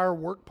the entire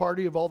work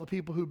party of all the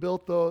people who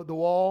built the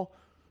wall.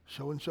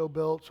 So-and-so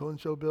built,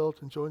 so-and-so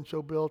built, and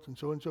so-and-so built, and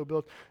so-and-so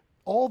built.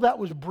 All that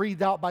was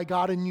breathed out by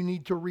God, and you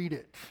need to read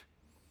it.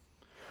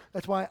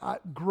 That's why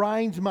it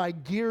grinds my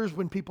gears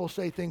when people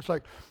say things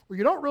like, well,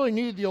 you don't really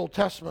need the Old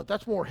Testament.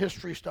 That's more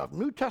history stuff.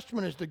 New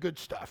Testament is the good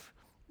stuff.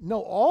 No,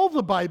 all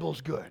the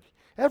Bible's good.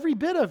 Every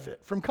bit of it,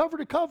 from cover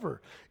to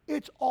cover.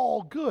 It's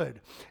all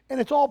good.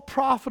 And it's all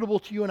profitable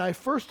to you and I,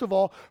 first of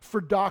all, for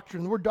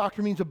doctrine. The word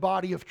doctrine means a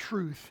body of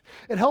truth.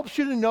 It helps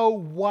you to know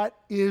what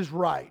is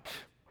right.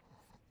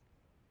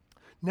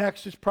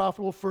 Next, it's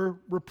profitable for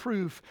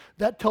reproof.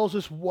 That tells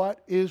us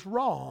what is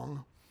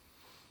wrong.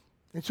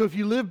 And so if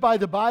you live by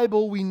the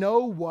Bible, we know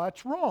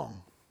what's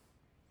wrong.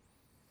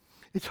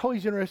 It's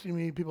always interesting to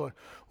me. People are,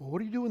 well, what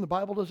do you do when the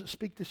Bible doesn't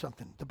speak to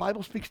something? The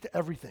Bible speaks to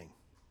everything.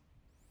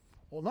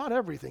 Well, not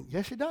everything.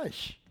 Yes, it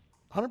does.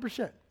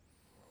 100%.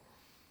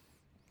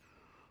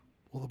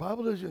 Well, the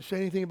Bible doesn't say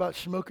anything about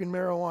smoking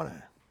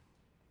marijuana.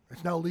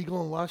 It's now legal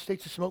in a lot of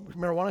states to smoke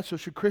marijuana, so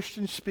should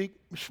Christians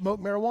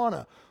smoke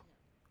marijuana?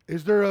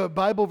 Is there a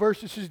Bible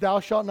verse that says, thou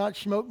shalt not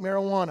smoke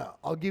marijuana?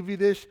 I'll give you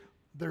this.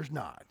 There's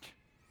not.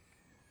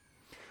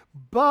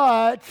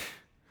 But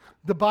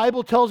the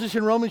Bible tells us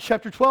in Romans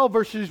chapter 12,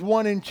 verses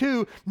 1 and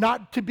 2,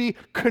 not to be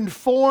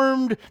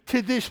conformed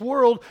to this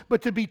world,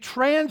 but to be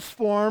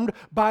transformed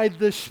by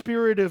the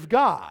Spirit of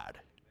God.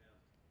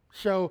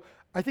 So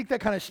I think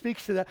that kind of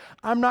speaks to that.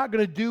 I'm not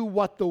going to do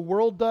what the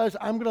world does.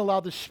 I'm going to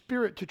allow the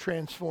Spirit to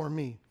transform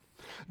me.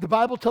 The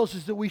Bible tells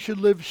us that we should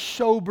live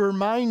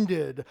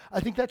sober-minded. I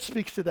think that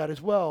speaks to that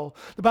as well.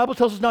 The Bible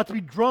tells us not to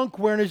be drunk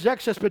wherein is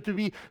excess, but to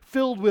be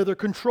filled with or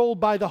controlled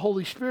by the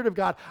Holy Spirit of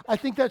God. I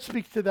think that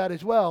speaks to that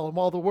as well. And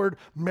while the word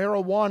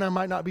marijuana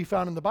might not be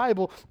found in the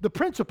Bible, the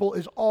principle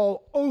is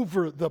all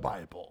over the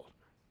Bible.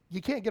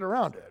 You can't get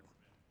around it.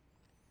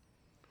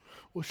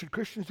 Well, should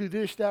Christians do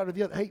this, that, or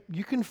the other? Hey,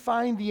 you can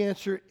find the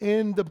answer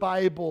in the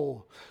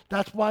Bible.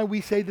 That's why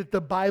we say that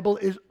the Bible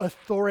is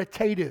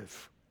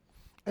authoritative.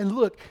 And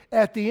look,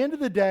 at the end of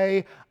the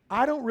day,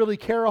 I don't really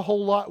care a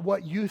whole lot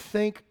what you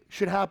think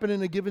should happen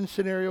in a given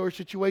scenario or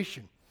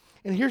situation.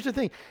 And here's the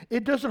thing,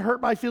 it doesn't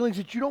hurt my feelings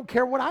that you don't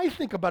care what I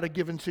think about a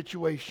given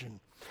situation.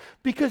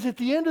 Because at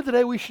the end of the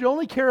day, we should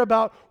only care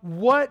about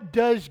what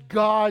does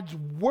God's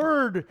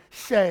Word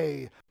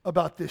say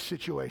about this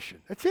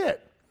situation. That's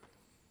it.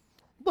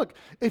 Look,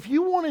 if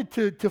you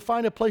wanted to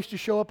find a place to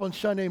show up on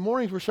Sunday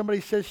mornings where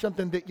somebody says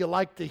something that you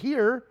like to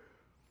hear,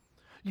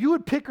 You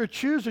would pick or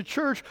choose a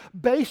church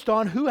based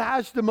on who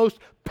has the most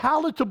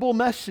palatable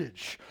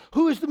message,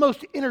 who is the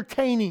most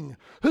entertaining,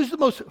 who's the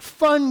most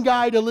fun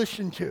guy to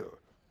listen to.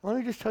 Let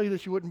me just tell you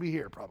this, you wouldn't be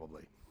here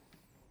probably.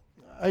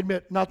 I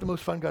admit, not the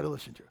most fun guy to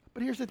listen to.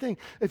 But here's the thing.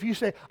 If you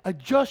say, I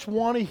just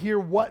want to hear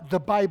what the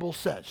Bible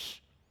says,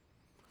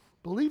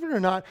 believe it or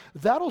not,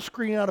 that'll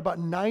screen out about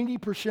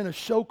 90% of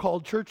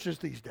so-called churches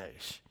these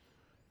days.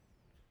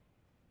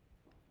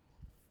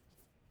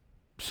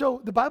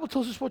 So the Bible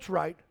tells us what's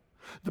right.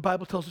 The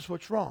Bible tells us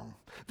what's wrong.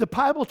 The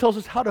Bible tells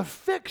us how to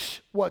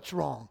fix what's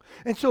wrong.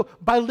 And so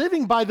by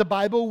living by the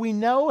Bible, we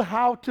know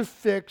how to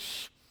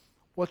fix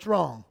what's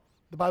wrong.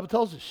 The Bible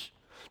tells us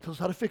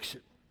how to fix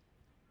it.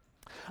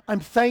 I'm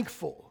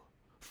thankful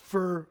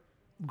for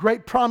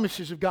great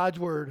promises of God's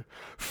word.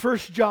 1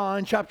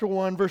 John chapter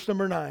 1, verse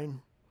number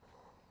 9.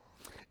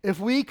 If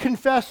we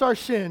confess our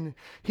sin,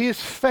 he is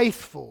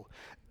faithful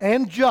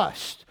and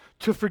just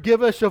to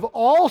forgive us of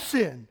all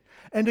sin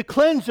and to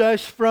cleanse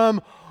us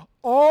from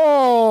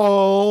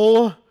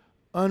all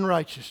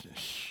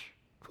unrighteousness.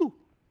 Whew,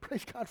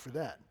 praise God for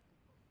that.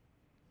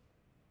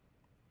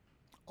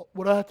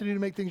 What do I have to do to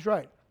make things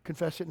right?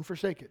 Confess it and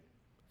forsake it.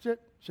 That's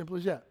it. Simple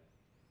as that.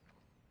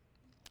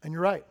 And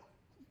you're right.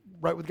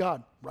 Right with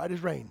God. Right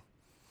as rain.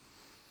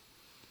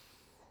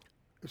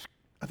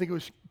 I think it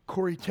was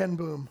Corrie ten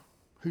Boom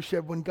who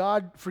said, when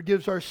God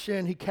forgives our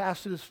sin, he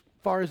casts it as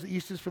far as the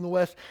east is from the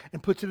west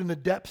and puts it in the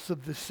depths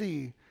of the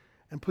sea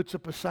and puts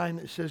up a sign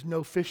that says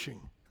no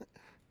fishing.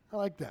 I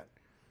like that.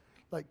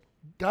 Like,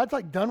 God's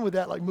like done with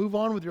that. Like, move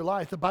on with your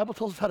life. The Bible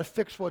tells us how to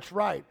fix what's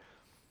right.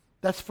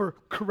 That's for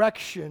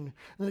correction.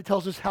 And it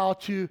tells us how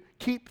to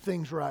keep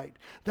things right.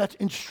 That's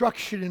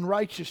instruction in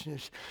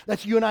righteousness.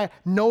 That's you and I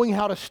knowing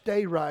how to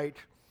stay right.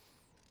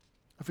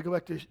 If we go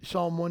back to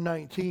Psalm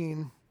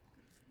 119,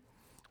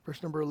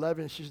 verse number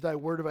 11, it says, thy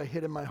word have I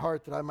hid in my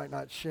heart that I might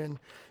not sin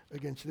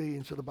against thee.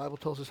 And so the Bible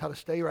tells us how to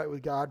stay right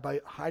with God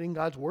by hiding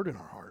God's word in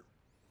our heart.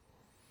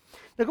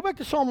 Now go back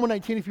to Psalm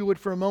 119 if you would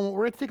for a moment.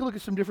 We're going to take a look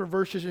at some different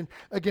verses. And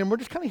again, we're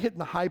just kind of hitting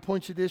the high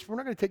points of this. We're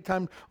not going to take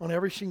time on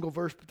every single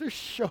verse, but there's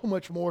so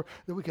much more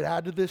that we could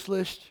add to this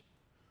list.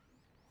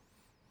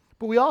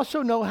 But we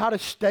also know how to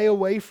stay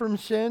away from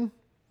sin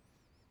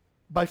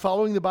by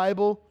following the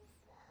Bible.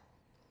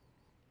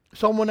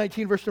 Psalm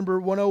 119, verse number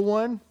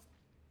 101.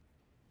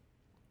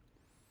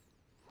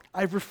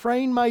 I've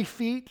refrained my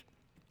feet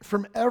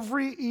from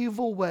every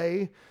evil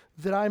way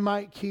that I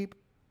might keep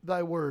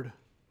thy word.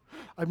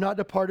 I've not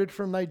departed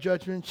from thy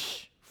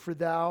judgments, for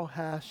thou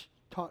hast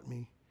taught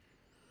me.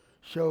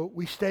 So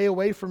we stay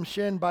away from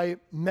sin by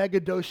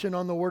megadosing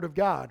on the word of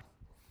God.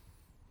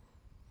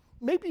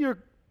 Maybe you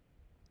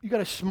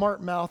got a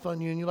smart mouth on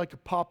you and you like to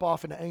pop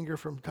off into anger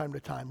from time to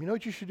time. You know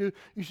what you should do?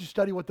 You should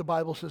study what the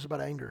Bible says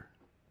about anger.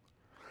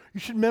 You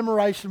should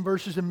memorize some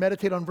verses and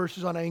meditate on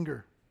verses on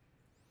anger.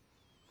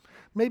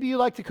 Maybe you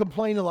like to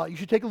complain a lot. You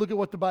should take a look at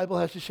what the Bible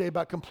has to say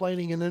about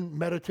complaining and then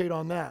meditate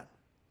on that.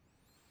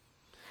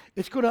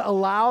 It's going to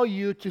allow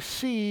you to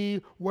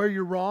see where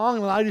you're wrong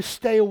and allow you to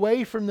stay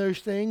away from those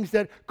things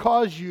that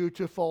cause you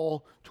to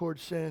fall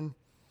towards sin.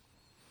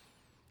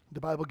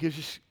 The Bible gives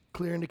us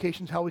clear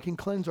indications how we can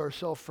cleanse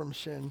ourselves from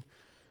sin.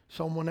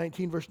 Psalm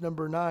 119, verse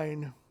number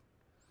 9.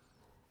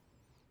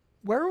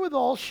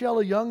 Wherewithal shall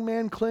a young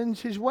man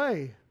cleanse his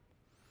way?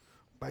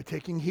 By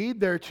taking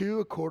heed thereto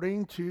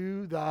according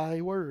to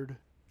thy word.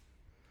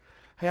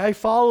 Hey, I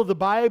follow the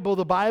Bible.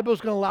 The Bible is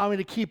going to allow me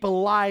to keep a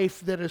life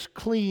that is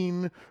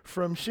clean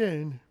from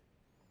sin.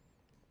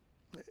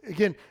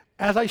 Again,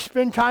 as I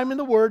spend time in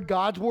the Word,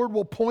 God's Word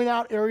will point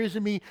out areas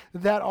of me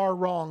that are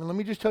wrong. And let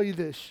me just tell you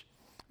this.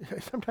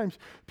 Sometimes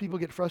people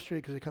get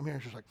frustrated because they come here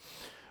and it's just like,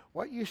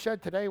 what you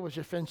said today was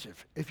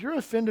offensive. If you're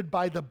offended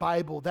by the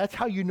Bible, that's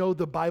how you know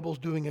the Bible's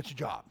doing its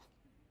job,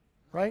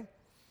 right?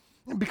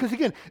 Because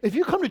again, if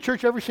you come to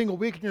church every single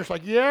week and you're just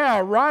like, yeah,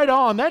 right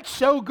on, that's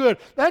so good,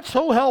 that's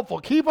so helpful,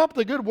 keep up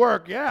the good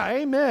work, yeah,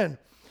 amen.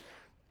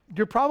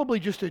 You're probably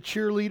just a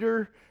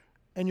cheerleader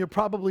and you're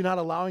probably not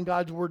allowing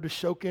God's word to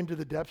soak into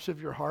the depths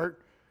of your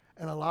heart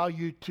and allow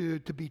you to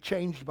be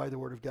changed by the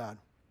word of God.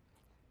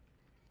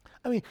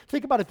 I mean,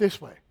 think about it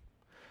this way.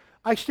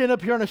 I stand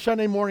up here on a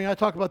Sunday morning, I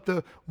talk about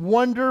the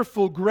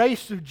wonderful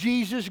grace of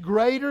Jesus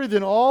greater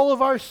than all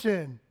of our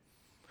sin.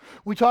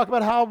 We talk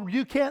about how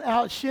you can't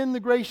out-sin the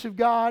grace of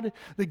God,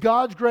 that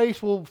God's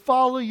grace will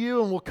follow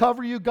you and will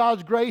cover you.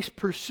 God's grace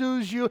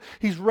pursues you.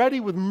 He's ready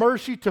with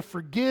mercy to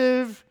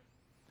forgive.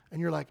 And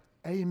you're like,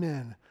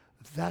 amen,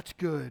 that's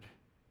good.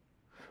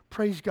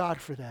 Praise God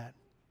for that.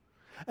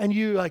 And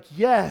you're like,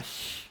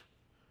 yes,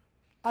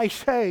 I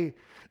say,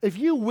 if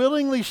you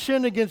willingly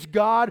sin against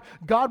God,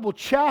 God will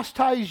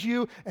chastise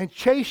you and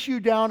chase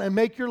you down and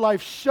make your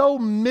life so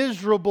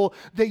miserable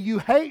that you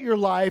hate your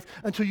life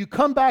until you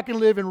come back and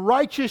live in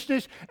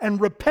righteousness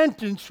and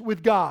repentance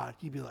with God.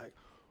 You'd be like,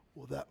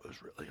 well, that was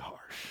really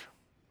harsh.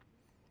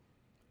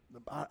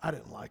 I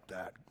didn't like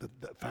that, the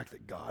fact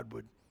that God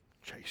would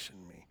chasten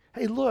me.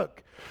 Hey,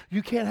 look,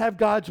 you can't have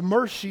God's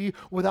mercy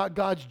without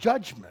God's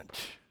judgment.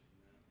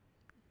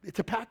 It's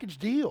a package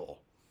deal.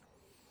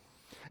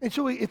 And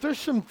so if there's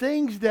some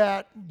things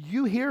that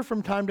you hear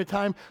from time to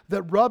time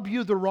that rub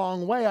you the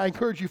wrong way, I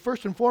encourage you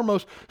first and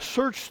foremost,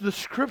 search the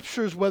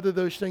scriptures whether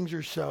those things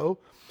are so.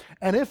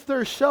 And if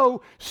they're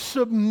so,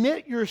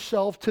 submit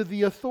yourself to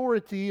the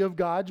authority of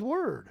God's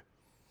word.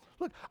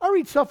 Look, I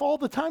read stuff all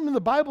the time in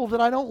the Bible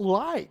that I don't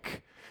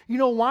like. You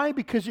know why?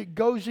 Because it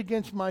goes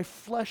against my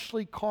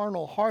fleshly,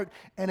 carnal heart,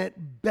 and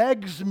it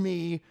begs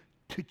me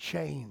to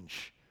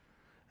change.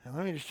 And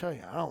let me just tell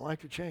you, I don't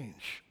like to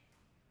change.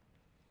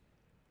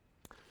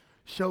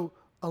 So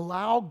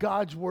allow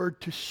God's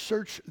word to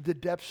search the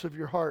depths of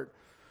your heart.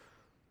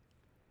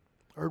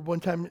 I heard one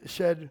time it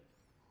said,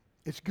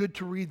 it's good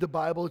to read the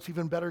Bible. It's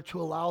even better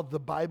to allow the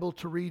Bible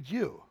to read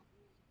you.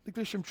 I think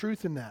there's some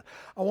truth in that.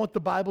 I want the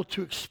Bible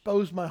to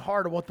expose my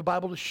heart. I want the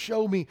Bible to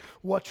show me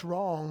what's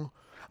wrong.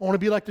 I want to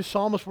be like the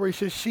psalmist where he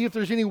says, see if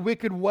there's any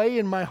wicked way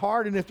in my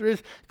heart, and if there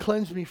is,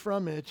 cleanse me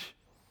from it.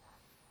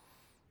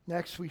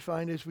 Next, we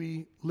find as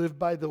we live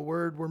by the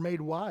word, we're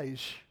made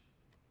wise.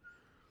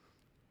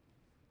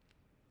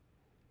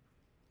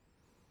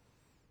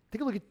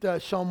 Take a look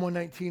at Psalm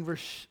 119,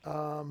 verse,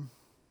 we'll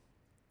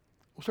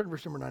start in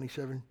verse number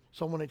 97.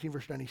 Psalm 119,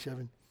 verse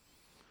 97.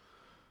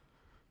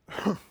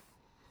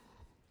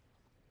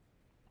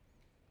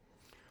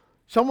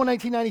 Psalm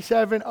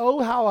 119:97,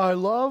 oh, how I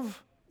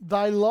love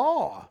thy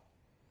law.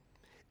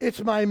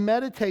 It's my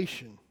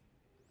meditation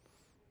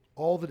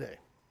all the day.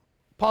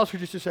 Pause for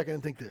just a second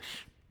and think this.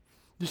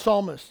 The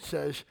psalmist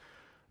says,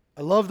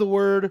 I love the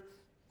word,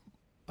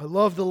 I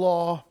love the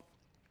law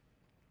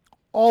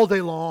all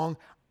day long.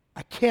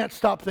 I can't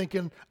stop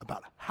thinking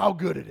about how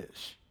good it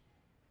is.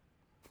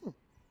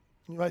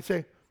 You might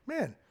say,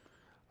 man,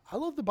 I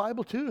love the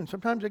Bible too, and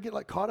sometimes I get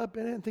like caught up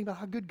in it and think about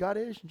how good God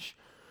is.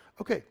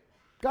 Okay,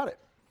 got it.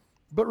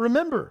 But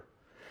remember,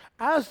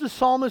 as the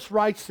psalmist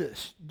writes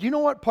this, do you know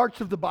what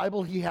parts of the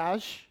Bible he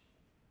has?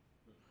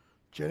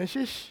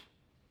 Genesis,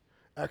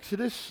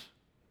 Exodus,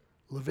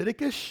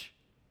 Leviticus,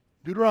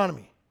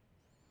 Deuteronomy.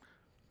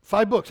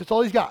 5 books, that's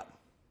all he's got.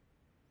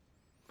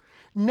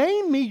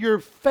 Name me your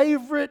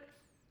favorite,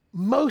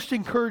 most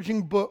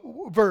encouraging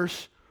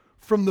verse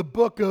from the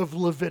book of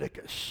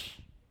Leviticus.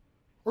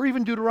 Or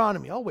even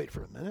Deuteronomy. I'll wait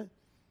for a minute.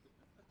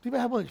 Do you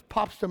have one that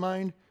pops to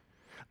mind?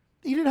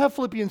 He didn't have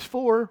Philippians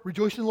 4,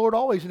 rejoice in the Lord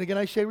always, and again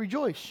I say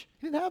rejoice.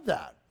 He didn't have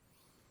that.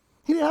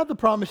 He didn't have the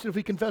promise that if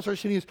we confess our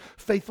sin, he is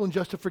faithful and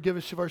just to forgive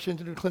us of our sins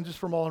and to cleanse us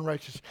from all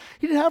unrighteousness.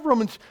 He didn't have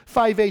Romans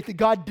 5:8, that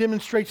God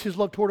demonstrates his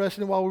love toward us,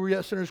 and while we were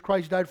yet sinners,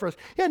 Christ died for us.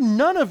 He had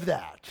none of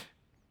that.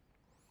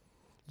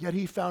 Yet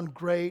he found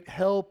great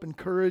help and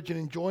courage and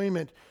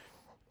enjoyment,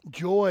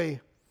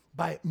 joy,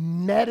 by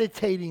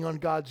meditating on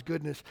God's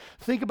goodness.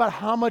 Think about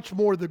how much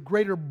more the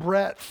greater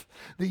breadth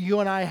that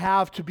you and I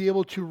have to be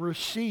able to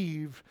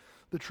receive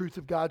the truth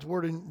of God's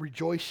word and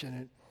rejoice in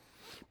it.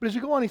 But as you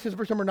go on, he says,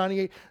 verse number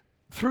 98,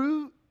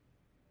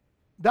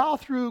 thou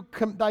through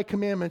thy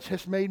commandments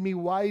hast made me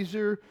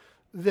wiser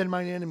than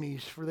mine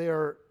enemies, for they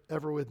are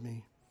ever with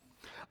me.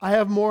 I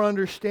have more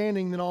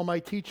understanding than all my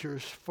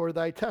teachers, for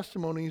thy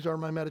testimonies are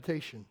my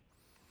meditation.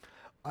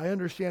 I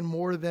understand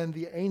more than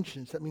the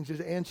ancients, that means his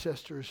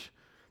ancestors,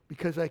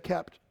 because I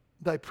kept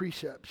thy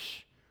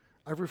precepts.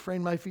 I've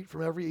refrained my feet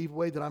from every evil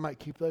way that I might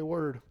keep thy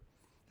word.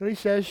 And he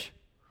says,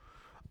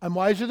 I'm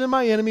wiser than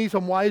my enemies,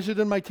 I'm wiser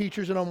than my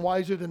teachers, and I'm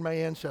wiser than my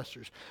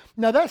ancestors.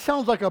 Now that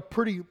sounds like a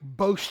pretty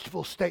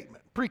boastful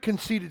statement, pretty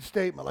conceited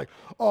statement, like,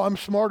 oh, I'm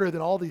smarter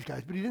than all these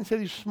guys. But he didn't say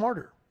he's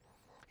smarter.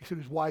 He said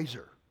he's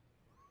wiser.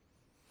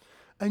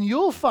 And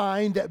you'll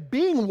find that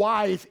being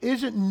wise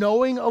isn't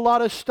knowing a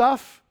lot of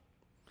stuff.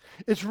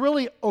 It's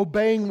really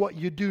obeying what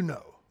you do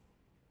know.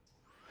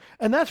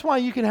 And that's why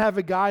you can have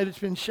a guy that's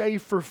been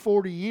saved for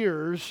 40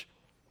 years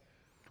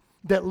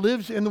that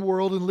lives in the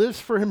world and lives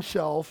for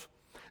himself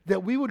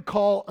that we would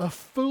call a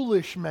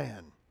foolish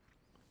man.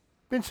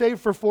 Been saved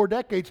for 4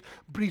 decades,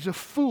 but he's a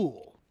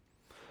fool.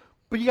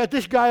 But you got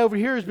this guy over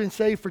here who's been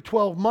saved for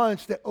 12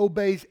 months that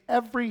obeys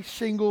every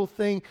single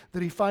thing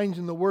that he finds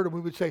in the Word. And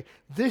we would say,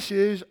 this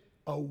is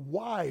a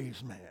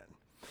wise man.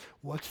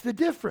 What's the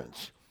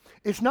difference?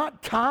 It's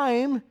not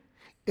time,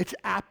 it's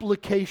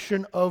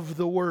application of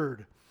the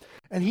Word.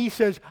 And he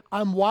says,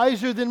 I'm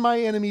wiser than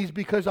my enemies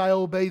because I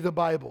obey the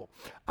Bible.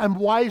 I'm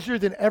wiser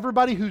than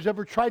everybody who's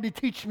ever tried to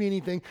teach me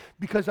anything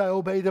because I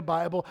obey the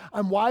Bible.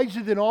 I'm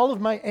wiser than all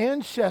of my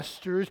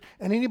ancestors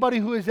and anybody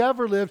who has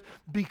ever lived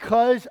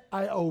because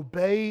I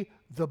obey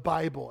the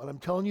Bible. And I'm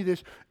telling you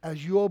this,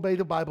 as you obey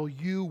the Bible,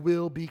 you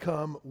will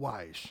become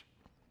wise.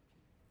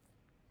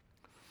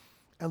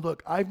 And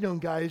look, I've known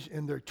guys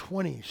in their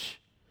 20s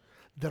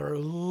that are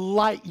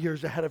light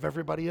years ahead of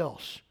everybody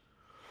else.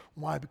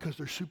 Why? Because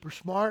they're super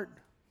smart?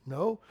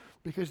 No,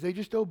 because they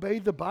just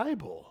obeyed the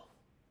Bible.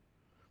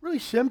 Really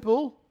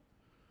simple.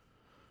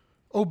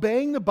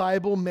 Obeying the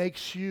Bible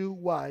makes you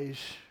wise.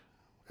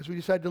 As we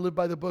decide to live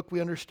by the book, we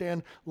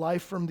understand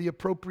life from the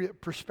appropriate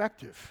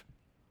perspective.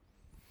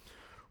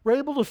 We're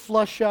able to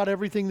flush out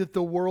everything that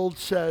the world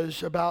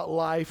says about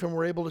life, and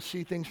we're able to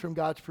see things from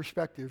God's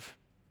perspective.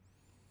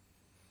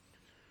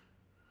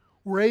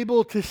 We're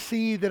able to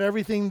see that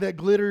everything that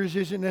glitters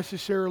isn't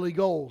necessarily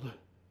gold.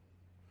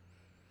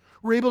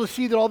 We're able to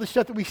see that all the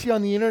stuff that we see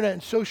on the internet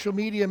and social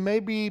media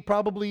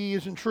probably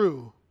isn't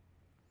true.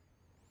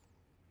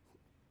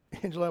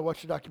 Angela and I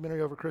watched a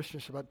documentary over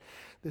Christmas about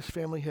this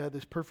family had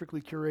this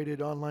perfectly curated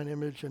online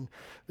image, and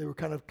they were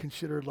kind of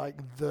considered like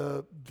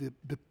the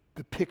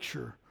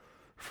picture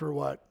for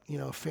what,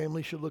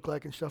 family should look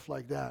like and stuff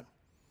like that.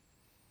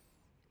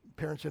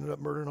 Parents ended up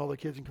murdering all their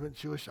kids and committing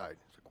suicide.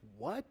 It's like,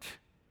 what?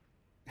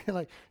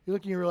 And you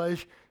look and you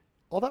realize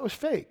all that was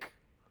fake.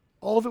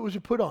 All of it was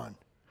a put on.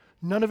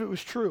 None of it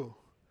was true.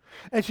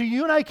 And so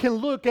you and I can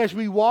look as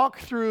we walk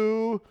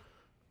through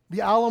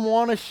the Ala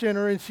Moana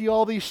Center and see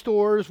all these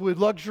stores with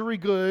luxury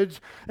goods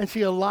and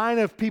see a line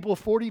of people,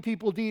 40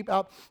 people deep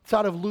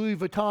outside of Louis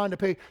Vuitton to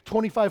pay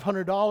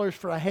 $2,500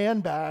 for a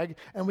handbag,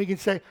 and we can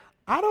say,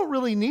 I don't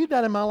really need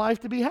that in my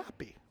life to be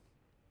happy.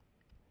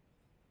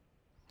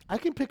 I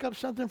can pick up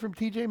something from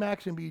TJ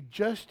Maxx and be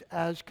just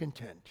as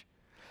content.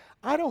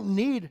 I don't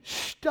need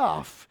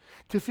stuff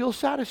to feel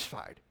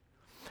satisfied.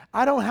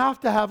 I don't have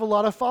to have a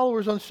lot of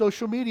followers on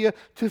social media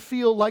to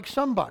feel like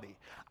somebody.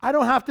 I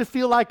don't have to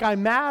feel like I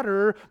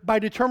matter by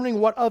determining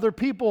what other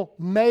people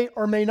may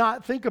or may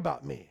not think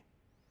about me.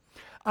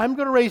 I'm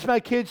going to raise my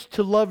kids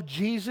to love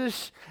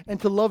Jesus and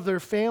to love their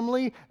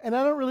family, and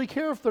I don't really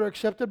care if they're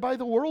accepted by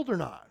the world or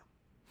not.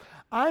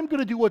 I'm going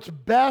to do what's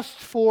best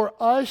for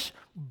us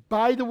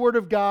by the Word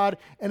of God,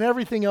 and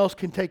everything else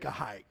can take a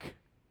hike.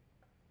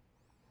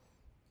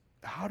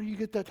 How do you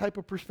get that type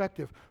of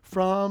perspective?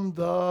 From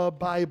the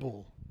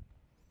Bible.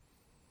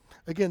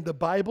 Again, the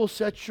Bible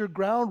sets your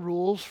ground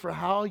rules for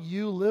how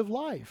you live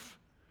life.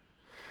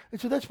 And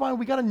so that's why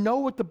we got to know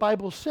what the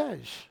Bible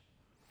says.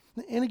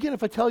 And again,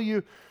 if I tell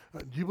you,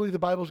 do you believe the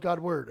Bible is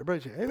God's Word?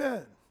 Everybody say, amen.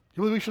 Do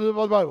you believe we should live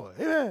by the Bible?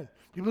 Amen.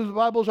 Do you believe the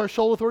Bible is our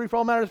sole authority for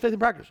all matters of faith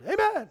and practice?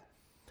 Amen.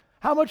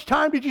 How much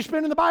time did you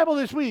spend in the Bible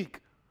this week?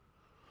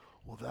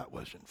 Well, that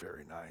wasn't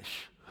very nice.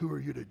 Who are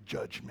you to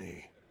judge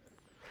me?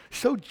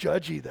 So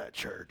judgy, that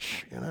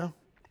church, No,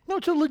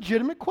 it's a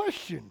legitimate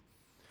question.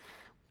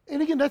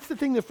 And again, that's the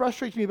thing that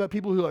frustrates me about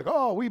people who are like,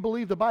 oh, we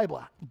believe the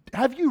Bible.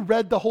 Have you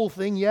read the whole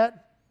thing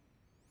yet?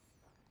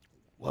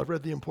 Well, I've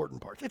read the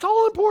important parts. It's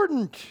all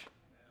important.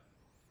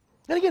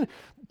 And again,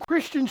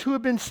 Christians who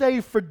have been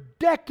saved for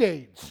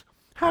decades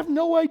have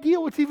no idea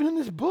what's even in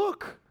this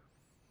book.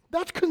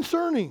 That's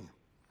concerning.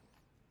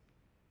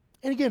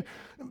 And again,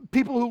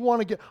 people who I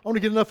want to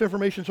get enough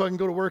information so I can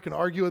go to work and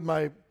argue with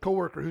my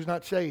coworker who's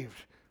not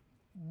saved.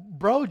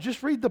 Bro,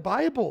 just read the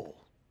Bible.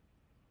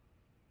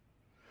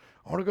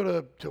 I want to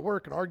go to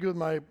work and argue with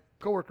my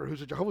coworker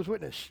who's a Jehovah's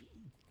Witness.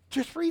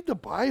 Just read the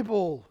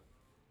Bible.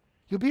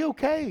 You'll be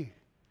okay.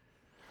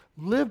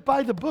 Live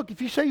by the book.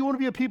 If you say you want to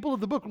be a people of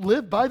the book,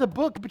 live by the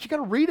book, but you got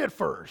to read it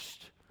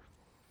first.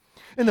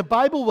 And the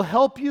Bible will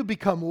help you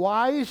become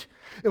wise.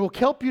 It will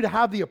help you to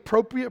have the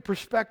appropriate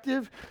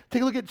perspective.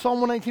 Take a look at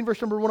Psalm 119,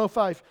 verse number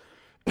 105.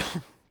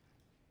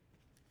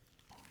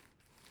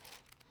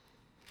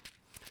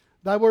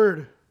 Thy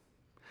word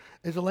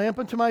is a lamp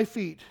unto my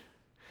feet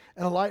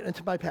and a light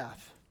unto my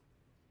path.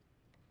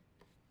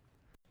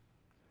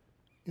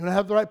 You want to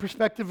have the right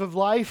perspective of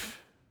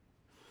life?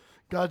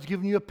 God's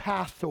given you a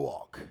path to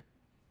walk.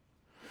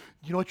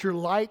 Do you know what your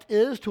light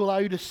is to allow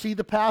you to see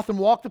the path and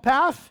walk the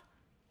path?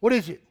 What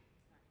is it?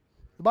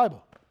 The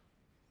Bible.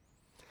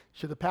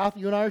 So the path that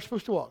you and I are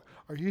supposed to walk.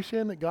 Are you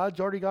saying that God's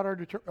already got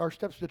our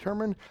steps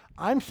determined?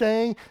 I'm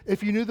saying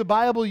if you knew the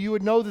Bible, you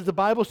would know that the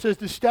Bible says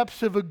the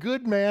steps of a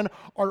good man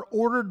are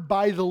ordered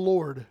by the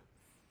Lord.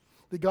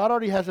 That God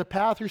already has a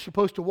path you're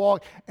supposed to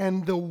walk,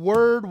 and the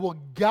Word will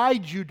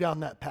guide you down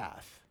that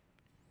path.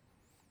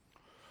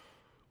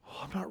 Well,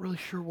 I'm not really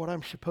sure what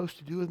I'm supposed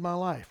to do with my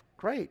life.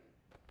 Great.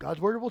 God's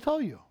Word will tell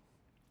you.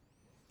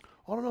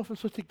 I don't know if I'm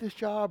supposed to take this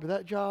job or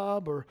that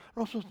job, or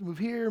I'm supposed to move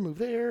here, move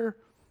there.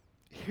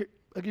 Here,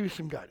 I'll give you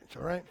some guidance,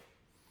 all right?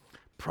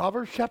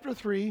 Proverbs chapter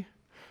 3,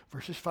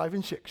 verses 5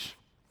 and 6.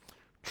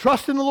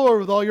 Trust in the Lord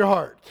with all your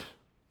heart.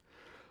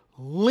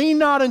 Lean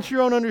not into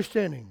your own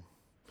understanding.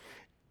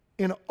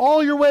 In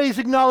all your ways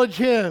acknowledge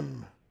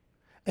Him.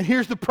 And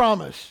here's the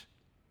promise.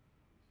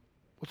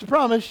 What's the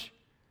promise?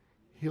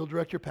 He'll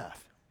direct your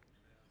path.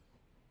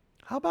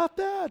 How about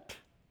that?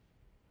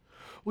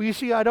 Well, you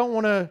see, I don't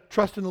want to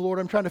trust in the Lord.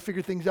 I'm trying to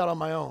figure things out on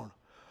my own.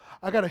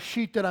 I got a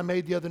sheet that I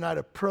made the other night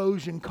of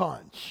pros and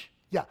cons.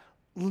 Yeah,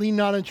 lean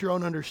not into your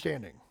own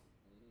understanding.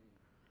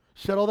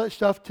 Set all that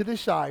stuff to the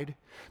side.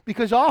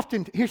 Because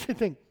often, here's the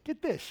thing,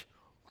 get this.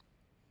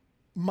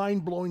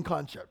 Mind-blowing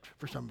concept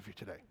for some of you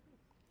today.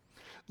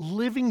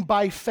 Living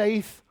by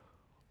faith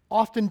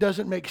often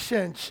doesn't make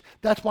sense.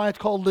 That's why it's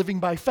called living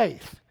by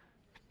faith.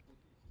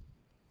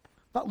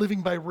 Not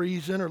living by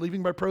reason or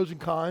living by pros and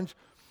cons.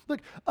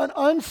 Look, an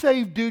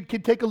unsaved dude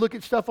can take a look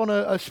at stuff on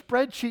a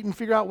spreadsheet and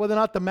figure out whether or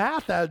not the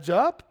math adds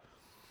up.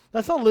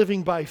 That's not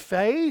living by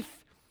faith.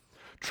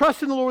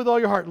 Trust in the Lord with all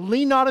your heart.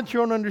 Lean not into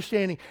your own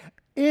understanding.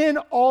 In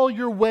all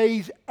your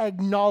ways,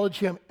 acknowledge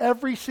Him.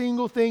 Every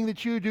single thing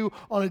that you do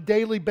on a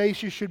daily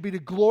basis should be to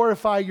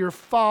glorify your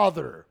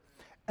Father.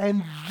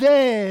 And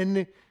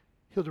then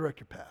He'll direct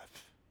your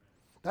path.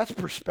 That's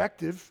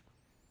perspective.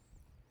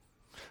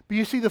 But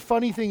you see, the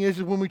funny thing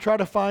is when we try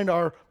to find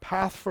our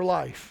path for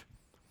life,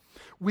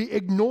 we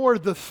ignore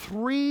the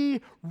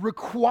 3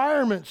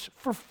 requirements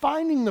for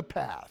finding the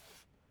path.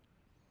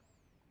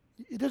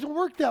 It doesn't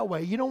work that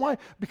way. You know why?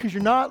 Because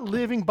you're not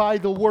living by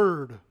the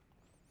Word.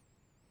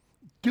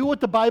 Do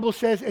what the Bible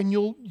says and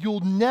you'll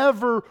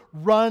never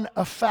run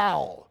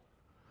afoul.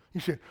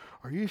 You say,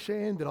 are you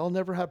saying that I'll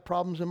never have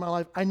problems in my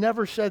life? I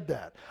never said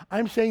that.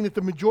 I'm saying that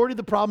the majority of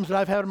the problems that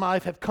I've had in my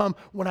life have come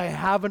when I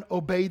haven't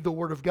obeyed the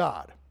Word of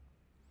God.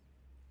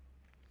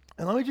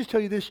 And let me just tell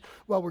you this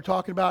while we're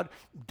talking about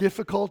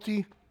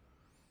difficulty.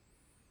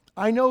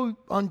 I know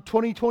on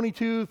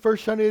 2022,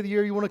 first Sunday of the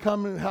year, you want to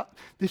come and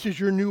this is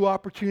your new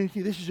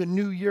opportunity. This is a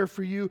new year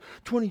for you.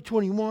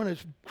 2021,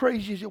 as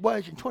crazy as it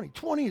was, and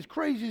 2020, as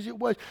crazy as it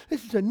was.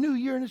 This is a new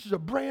year, and this is a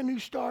brand new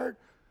start.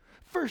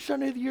 First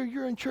Sunday of the year,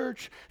 you're in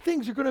church.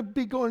 Things are going to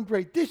be going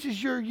great. This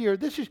is your year.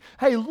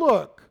 Hey,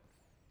 look,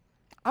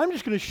 I'm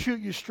just going to shoot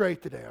you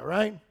straight today, all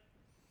right?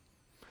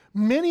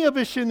 Many of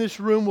us in this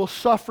room will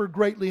suffer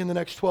greatly in the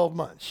next 12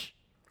 months.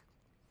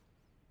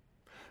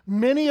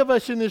 Many of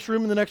us in this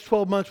room in the next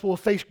 12 months will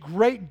face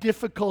great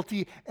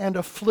difficulty and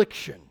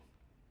affliction.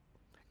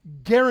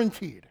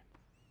 Guaranteed.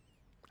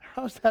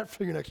 How's that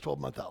for your next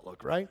 12-month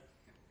outlook, right?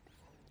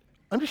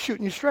 I'm just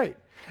shooting you straight.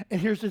 And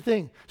here's the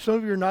thing. Some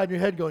of you are nodding your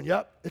head going,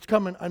 yep, it's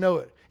coming. I know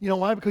it. You know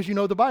why? Because you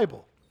know the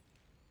Bible.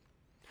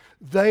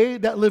 They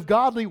that live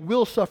godly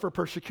will suffer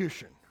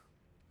persecution.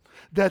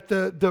 That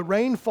the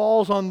rain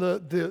falls on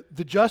the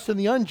just and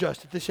the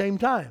unjust at the same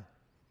time.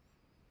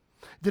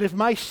 That if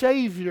my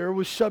Savior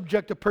was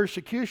subject to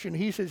persecution,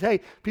 he says,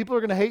 hey, people are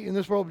going to hate you in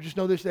this world, but just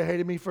know this, they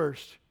hated me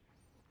first.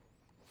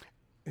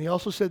 And he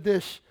also said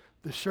this,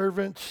 the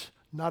servant's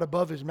not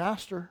above his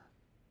master.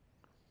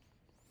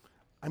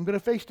 I'm going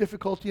to face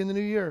difficulty in the new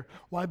year.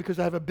 Why? Because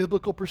I have a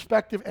biblical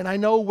perspective, and I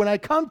know when I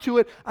come to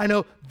it, I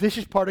know this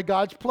is part of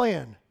God's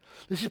plan.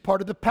 This is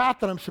part of the path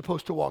that I'm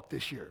supposed to walk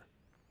this year.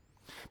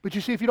 But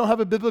you see, if you don't have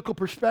a biblical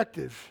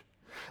perspective,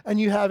 and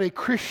you have a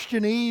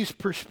Christianese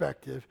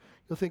perspective,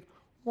 you'll think,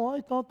 well,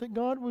 I thought that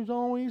God was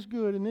always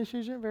good, and this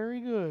isn't very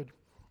good.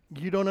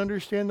 You don't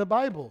understand the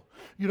Bible.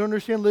 You don't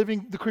understand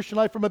living the Christian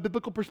life from a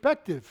biblical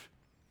perspective.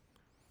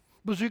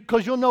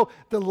 Because you'll know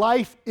that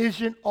life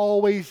isn't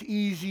always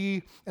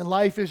easy, and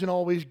life isn't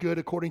always good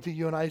according to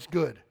you and I's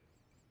good.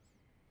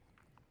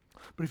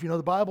 But if you know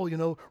the Bible, you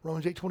know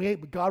Romans 8:28,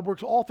 but God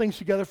works all things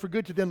together for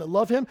good to them that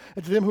love him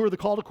and to them who are the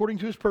called according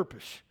to his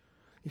purpose.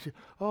 You say,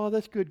 oh,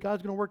 that's good.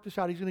 God's going to work this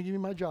out. He's going to give me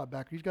my job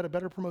back. He's got a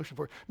better promotion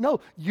for it.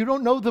 No, you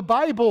don't know the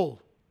Bible.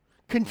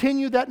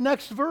 Continue that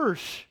next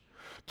verse.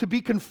 To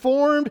be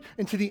conformed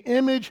into the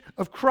image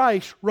of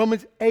Christ,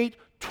 Romans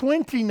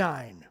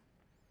 8:29.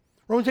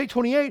 Romans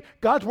 8:28,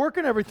 God's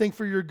working everything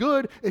for your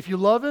good if you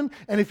love him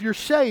and if you're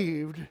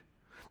saved.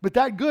 But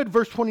that good,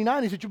 verse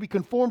 29, is that you'll be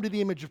conformed to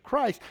the image of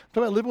Christ. I'm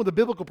talking about living with a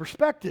biblical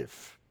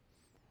perspective.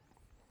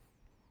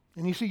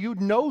 And you see,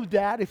 you'd know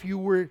that if you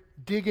were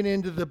digging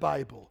into the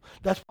Bible.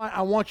 That's why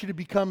I want you to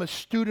become a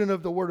student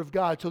of the Word of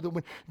God so that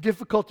when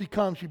difficulty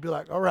comes, you'd be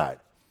like, all right,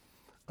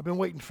 I've been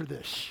waiting for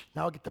this.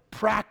 Now I get to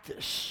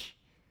practice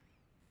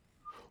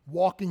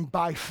walking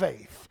by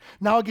faith.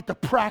 Now I get to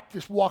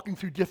practice walking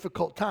through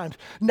difficult times.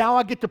 Now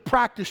I get to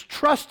practice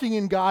trusting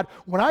in God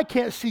when I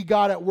can't see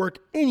God at work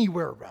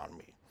anywhere around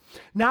me.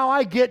 Now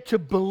I get to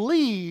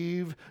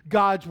believe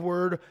God's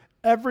word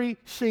every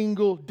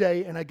single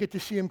day, and I get to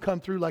see him come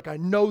through like I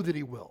know that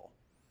he will.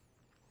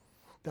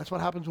 That's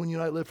what happens when you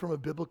and I live from a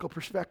biblical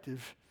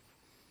perspective.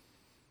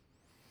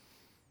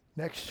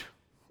 Next,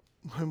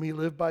 when we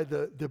live by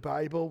the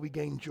Bible, we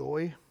gain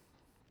joy.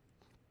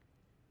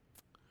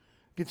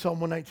 Get Psalm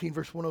 119,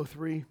 verse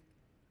 103.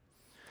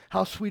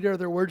 How sweet are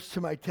their words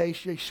to my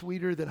taste, yea,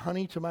 sweeter than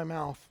honey to my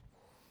mouth.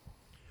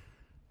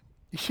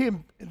 You see,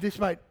 this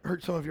might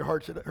hurt some of your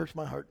hearts. It hurts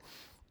my heart.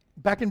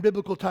 Back in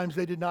biblical times,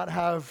 they did not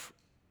have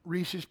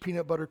Reese's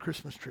peanut butter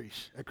Christmas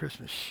trees at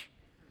Christmas.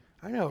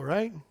 I know,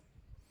 right?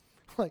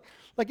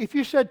 Like if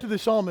you said to the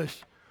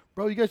psalmist,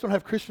 bro, you guys don't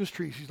have Christmas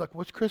trees. He's like,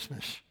 what's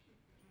Christmas?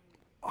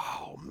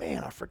 Oh,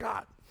 man, I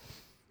forgot.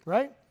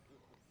 Right?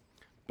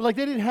 But like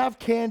they didn't have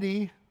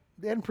candy.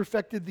 They hadn't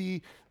perfected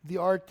the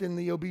art and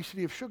the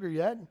obesity of sugar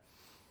yet.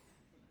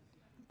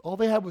 All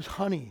they had was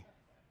honey.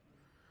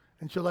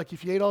 And so like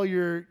if you ate all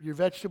your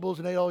vegetables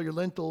and ate all your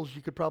lentils,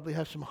 you could probably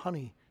have some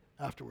honey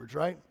afterwards,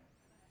 right?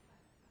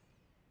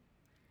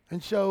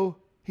 And so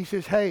he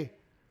says, hey,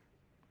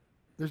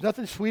 there's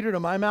nothing sweeter to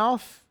my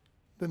mouth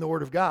than the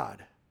Word of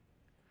God.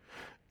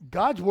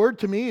 God's Word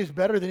to me is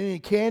better than any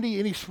candy,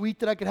 any sweet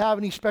that I could have,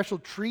 any special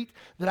treat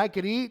that I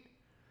could eat.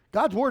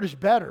 God's Word is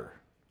better.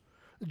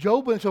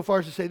 Job went so far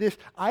as to say this,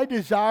 I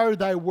desire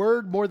thy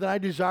word more than I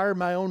desire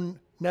my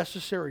own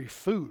necessary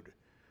food.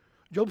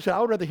 Job said,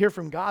 I would rather hear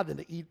from God than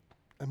to eat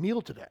a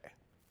meal today.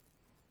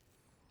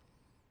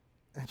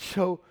 And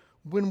so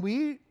when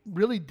we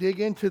really dig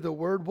into the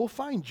word, we'll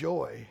find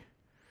joy.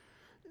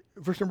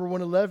 Verse number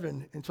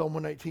 111 in Psalm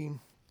 119.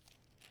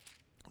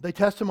 Thy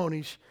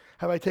testimonies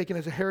have I taken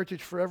as a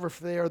heritage forever,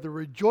 for they are the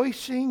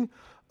rejoicing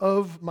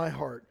of my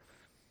heart.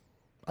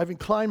 I've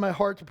inclined my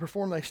heart to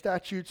perform thy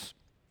statutes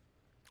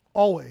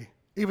always,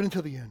 even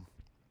until the end.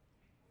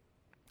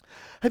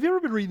 Have you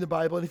ever been reading the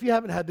Bible? And if you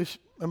haven't had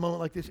a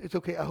moment like this, it's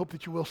okay. I hope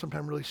that you will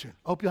sometime really soon.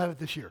 I hope you'll have it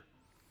this year.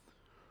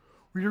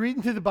 Where you're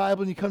reading through the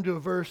Bible and you come to a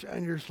verse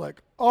and you're just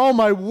like, oh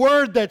my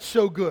word, that's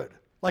so good.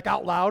 Like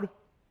out loud,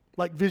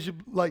 like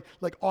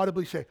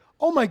audibly say,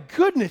 oh my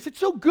goodness, it's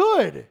so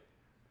good.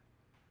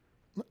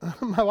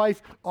 My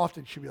wife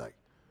often, she'll be like,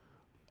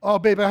 oh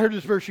babe, I heard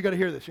this verse, you got to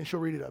hear this. And she'll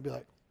read it. I'll be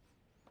like,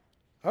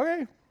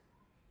 okay.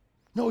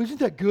 No, isn't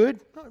that good?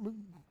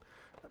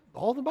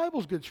 All the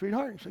Bible's good,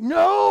 sweetheart. She's like,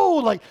 no,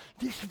 like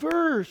this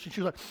verse. And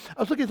she was like,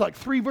 I was looking at like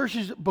 3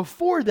 verses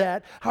before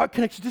that, how it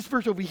connects to this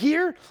verse over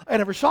here. I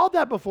never saw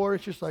that before.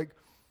 It's just like,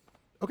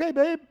 okay,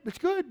 babe, it's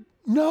good.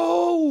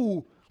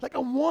 No, like I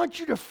want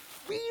you to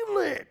feel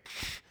it.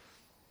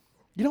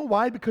 You know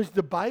why? Because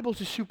the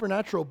Bible's a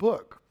supernatural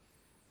book.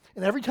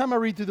 And every time I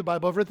read through the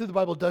Bible, I've read through the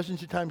Bible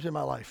dozens of times in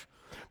my life.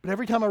 But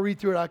every time I read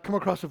through it, I come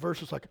across a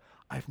verse that's like,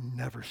 I've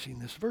never seen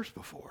this verse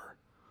before.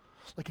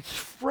 Like it's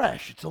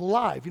fresh, it's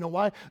alive. You know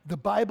why? The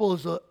Bible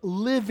is a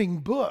living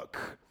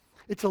book.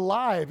 It's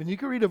alive. And you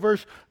can read a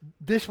verse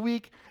this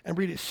week and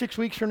read it 6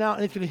 weeks from now,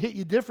 and it's going to hit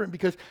you different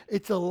because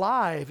it's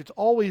alive. It's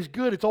always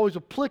good. It's always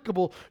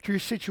applicable to your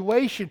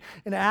situation.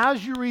 And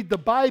as you read the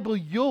Bible,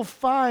 you'll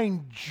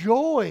find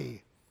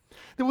joy.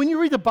 That when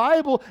you read the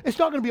Bible, it's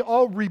not going to be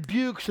all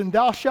rebukes and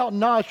thou shalt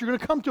not. You're going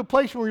to come to a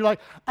place where you're like,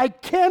 I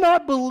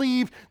cannot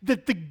believe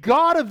that the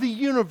God of the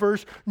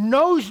universe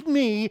knows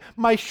me,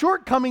 my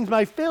shortcomings,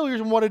 my failures,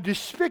 and what a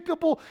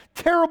despicable,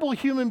 terrible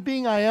human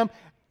being I am,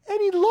 and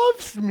he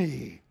loves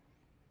me.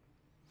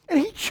 And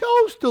he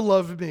chose to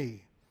love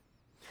me.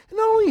 And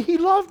not only he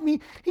loved me,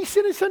 he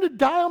sent his son to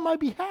die on my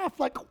behalf.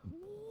 Like,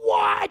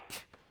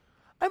 what?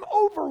 I'm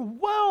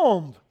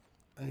overwhelmed.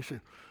 And he said,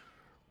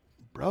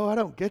 bro, I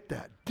don't get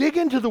that. Dig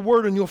into the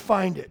Word and you'll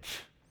find it.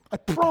 I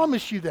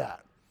promise you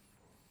that.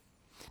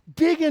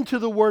 Dig into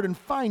the Word and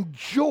find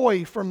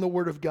joy from the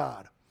Word of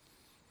God.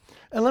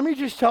 And let me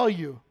just tell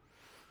you,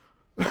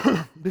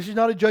 this is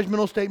not a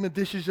judgmental statement.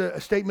 This is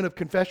a statement of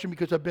confession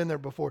because I've been there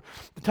before.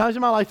 The times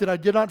in my life that I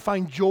did not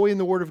find joy in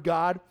the Word of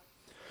God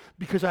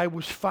because I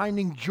was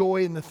finding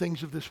joy in the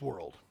things of this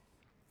world.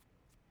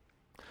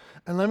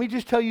 And let me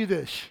just tell you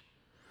this.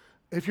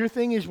 If your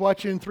thing is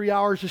watching 3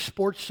 hours of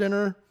Sports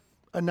Center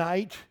a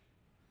night,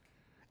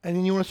 and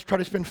then you want to try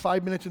to spend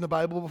 5 minutes in the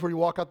Bible before you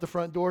walk out the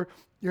front door,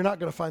 you're not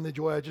going to find the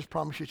joy. I just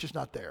promise you, it's just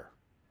not there.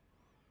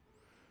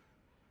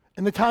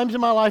 And the times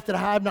in my life that I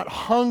have not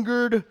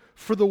hungered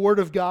for the Word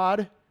of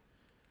God,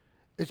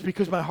 it's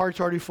because my heart's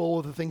already full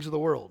of the things of the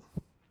world.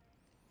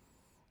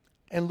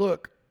 And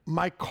look,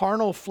 my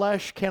carnal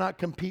flesh cannot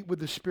compete with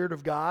the Spirit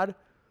of God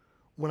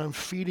when I'm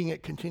feeding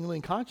it continually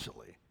and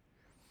constantly.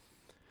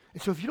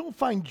 And so if you don't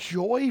find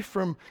joy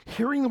from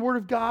hearing the Word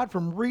of God,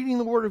 from reading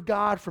the Word of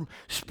God, from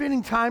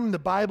spending time in the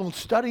Bible and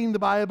studying the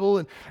Bible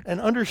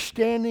and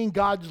understanding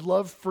God's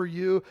love for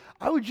you,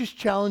 I would just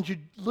challenge you,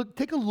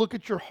 take a look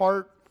at your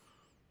heart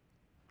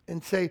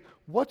and say,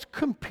 what's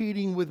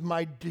competing with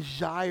my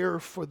desire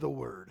for the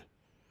Word?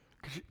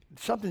 Because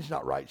something's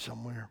not right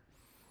somewhere.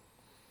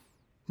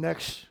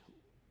 Next,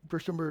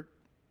 verse number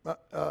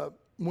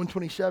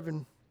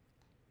 127.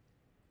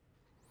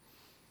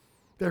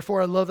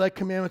 Therefore I love thy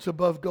commandments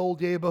above gold,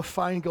 yea, above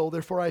fine gold.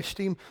 Therefore I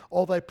esteem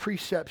all thy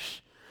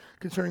precepts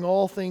concerning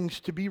all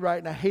things to be right,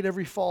 and I hate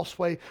every false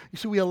way. You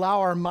see, we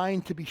allow our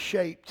mind to be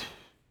shaped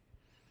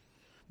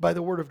by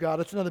the Word of God.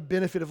 That's another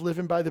benefit of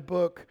living by the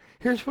book.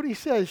 Here's what he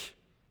says.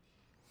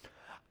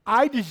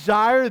 I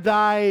desire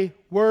thy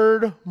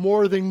word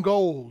more than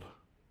gold.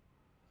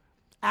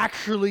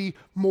 Actually,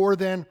 more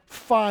than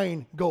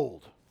fine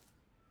gold.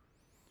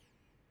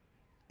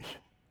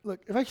 Look,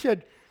 if I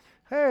said,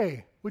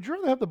 hey, would you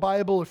rather have the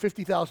Bible or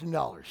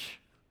 $50,000?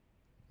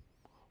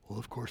 Well,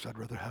 of course, I'd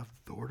rather have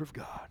the Word of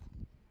God,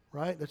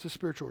 right? That's a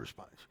spiritual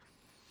response.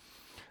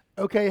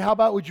 Okay, how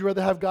about would you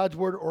rather have God's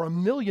Word or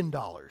 $1 million?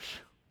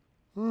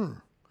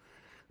 We're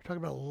talking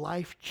about a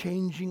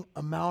life-changing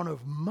amount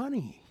of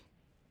money.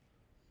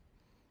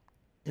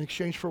 In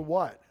exchange for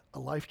what? A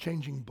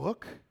life-changing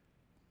book?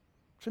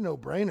 It's a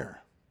no-brainer.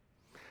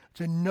 It's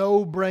a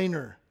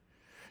no-brainer.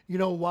 You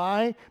know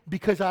why?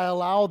 Because I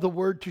allow the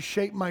Word to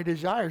shape my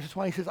desires. That's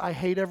why he says, I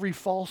hate every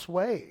false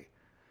way.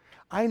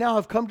 I now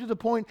have come to the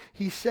point,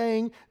 he's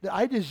saying that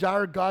I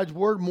desire God's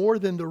Word more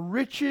than the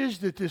riches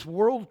that this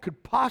world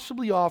could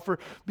possibly offer,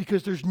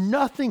 because there's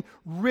nothing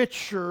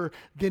richer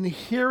than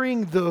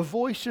hearing the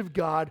voice of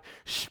God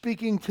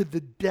speaking to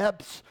the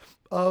depths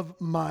of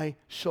my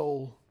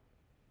soul.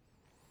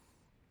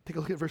 Take a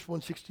look at verse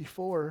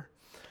 164.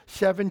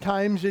 7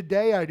 times a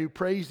day I do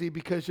praise thee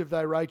because of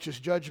thy righteous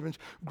judgments.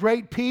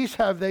 Great peace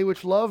have they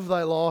which love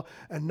thy law,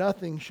 and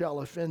nothing shall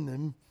offend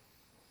them.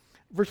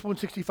 Verse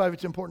 165,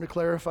 it's important to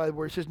clarify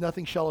where it says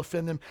nothing shall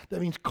offend them. That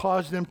means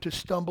cause them to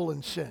stumble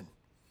and sin.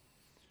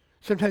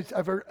 Sometimes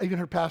I've even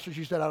heard pastors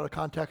use that out of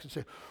context and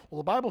say, well,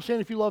 the Bible's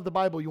saying if you love the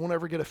Bible, you won't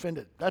ever get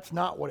offended. That's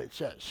not what it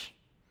says.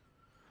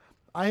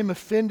 I am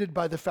offended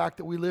by the fact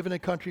that we live in a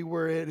country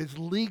where it is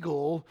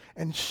legal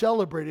and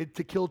celebrated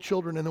to kill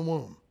children in the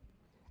womb.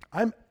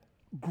 I'm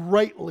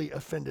greatly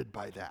offended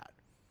by that.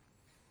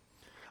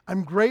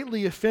 I'm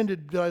greatly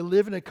offended that I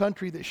live in a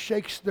country that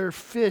shakes their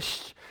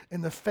fists in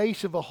the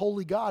face of a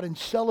holy God and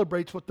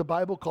celebrates what the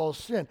Bible calls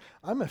sin.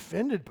 I'm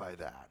offended by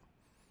that.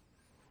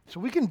 So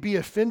we can be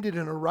offended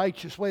in a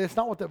righteous way. That's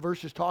not what that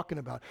verse is talking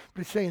about.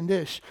 But it's saying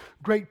this: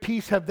 great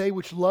peace have they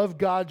which love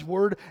God's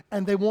word,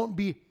 and they won't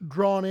be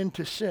drawn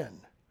into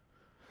sin.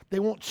 They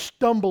won't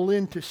stumble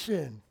into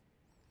sin.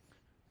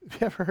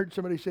 Have you ever heard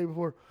somebody say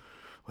before,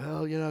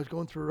 well, I was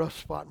going through a rough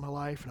spot in my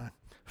life and I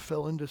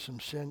fell into some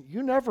sin?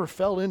 You never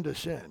fell into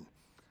sin.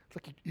 It's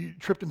like you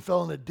tripped and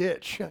fell in a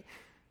ditch.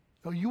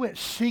 No, you went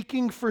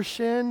seeking for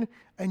sin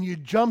and you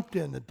jumped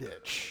in the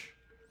ditch.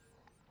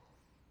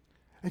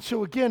 And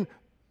so again,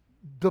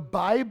 the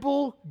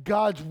Bible,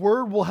 God's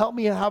word, will help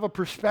me have a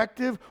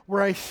perspective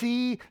where I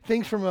see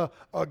things from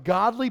a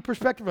godly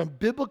perspective, a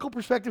biblical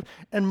perspective,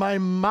 and my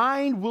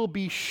mind will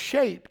be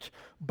shaped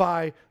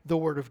by the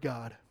word of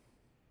God.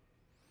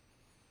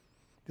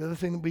 The other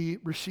thing that we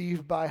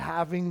receive by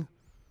having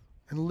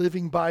and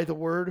living by the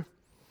word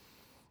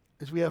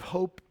is we have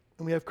hope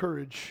and we have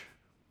courage.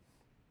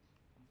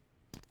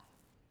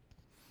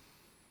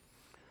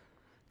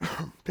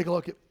 Take a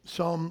look at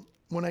Psalm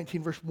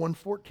 119, verse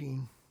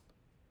 114.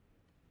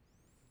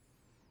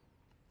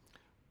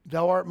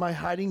 Thou art my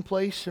hiding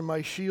place and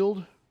my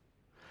shield.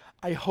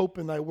 I hope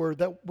in thy word.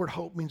 That word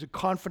hope means a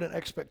confident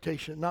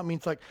expectation. It not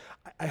means like,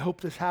 I hope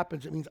this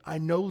happens. It means I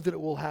know that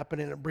it will happen,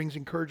 and it brings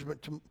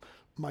encouragement to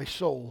my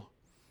soul.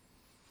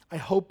 I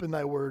hope in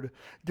thy word.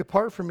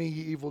 Depart from me,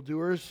 ye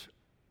evildoers,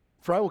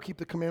 for I will keep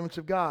the commandments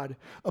of God.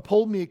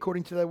 Uphold me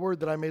according to thy word,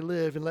 that I may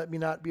live, and let me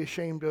not be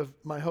ashamed of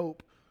my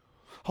hope.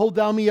 Hold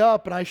thou me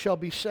up, and I shall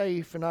be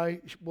safe, and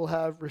I will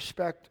have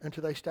respect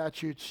unto thy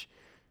statutes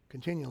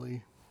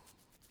continually.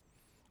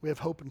 We have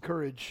hope and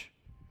courage.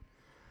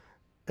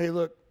 Hey,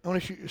 look, I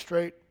want to shoot you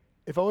straight.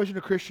 If I wasn't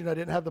a Christian, I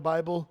didn't have the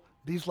Bible,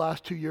 these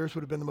last 2 years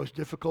would have been the most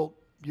difficult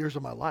years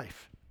of my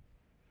life.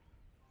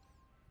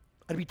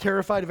 I'd be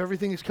terrified of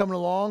everything that's coming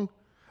along.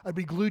 I'd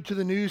be glued to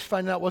the news,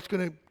 finding out what's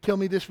going to kill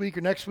me this week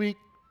or next week.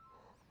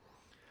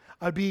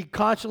 I'd be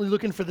constantly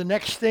looking for the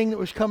next thing that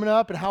was coming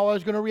up and how I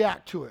was going to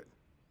react to it.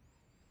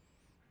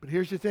 But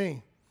here's the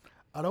thing.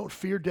 I don't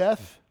fear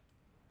death.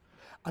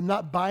 I'm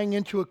not buying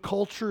into a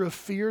culture of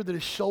fear that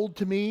is sold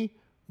to me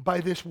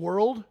by this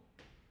world.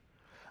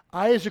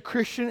 I, as a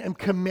Christian, am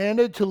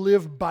commanded to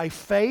live by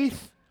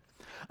faith.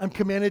 I'm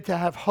commanded to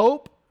have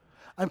hope.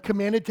 I'm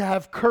commanded to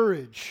have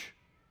courage.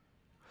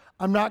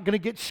 I'm not going to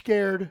get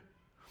scared.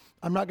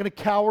 I'm not going to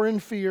cower in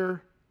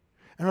fear.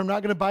 And I'm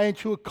not going to buy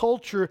into a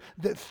culture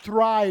that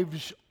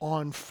thrives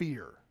on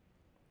fear.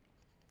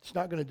 It's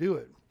not going to do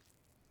it.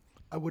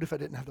 I would if I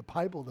didn't have the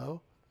Bible,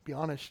 though, be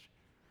honest.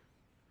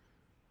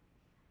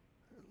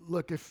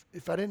 Look,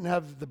 if I didn't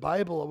have the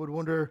Bible, I would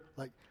wonder,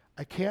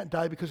 I can't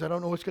die because I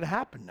don't know what's going to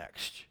happen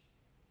next.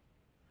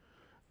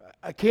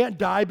 I can't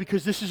die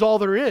because this is all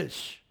there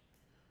is.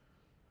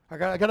 I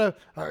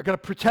gotta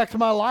protect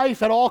my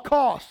life at all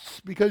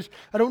costs because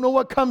I don't know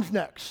what comes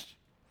next.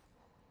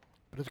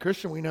 But as a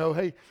Christian, we know,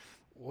 hey,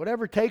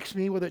 whatever takes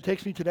me, whether it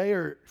takes me today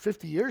or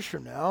 50 years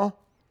from now,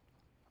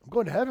 I'm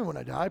going to heaven when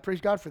I die.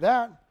 Praise God for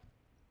that.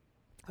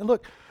 And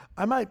look,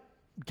 I might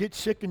get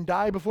sick and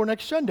die before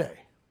next Sunday.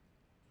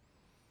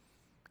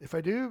 If I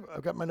do,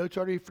 I've got my notes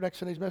already for next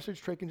Sunday's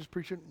message. Trey can just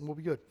preach it and we'll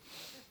be good.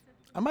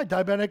 I might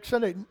die by next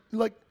Sunday.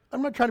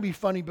 I'm not trying to be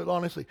funny, but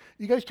honestly,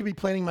 you guys could be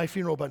planning my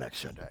funeral by next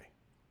Sunday.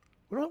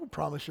 We don't have a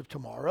promise of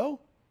tomorrow.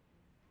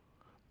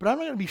 But I'm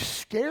not going to be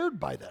scared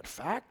by that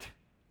fact.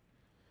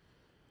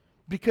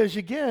 Because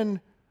again,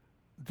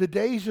 the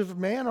days of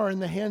man are in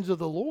the hands of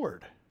the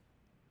Lord.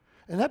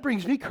 And that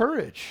brings me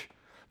courage.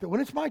 That when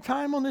it's my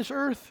time on this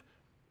earth,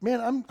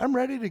 man, I'm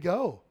ready to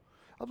go.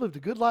 I've lived a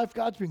good life.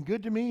 God's been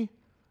good to me.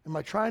 Am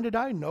I trying to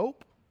die?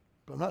 Nope.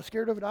 But I'm not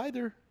scared of it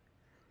either.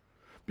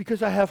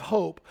 Because I have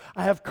hope.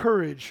 I have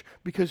courage.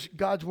 Because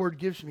God's word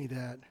gives me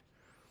that.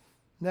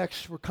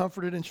 Next, we're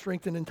comforted and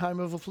strengthened in time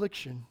of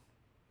affliction.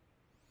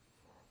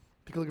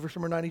 Take a look at verse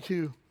number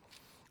 92.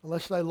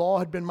 Unless thy law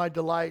had been my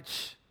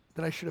delights,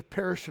 then I should have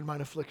perished in mine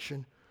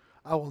affliction.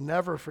 I will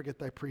never forget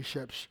thy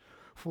precepts,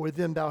 for with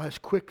them thou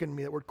hast quickened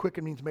me. That word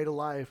quicken means made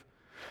alive.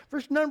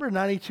 Verse number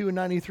 92 and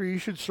 93, you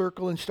should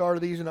circle and star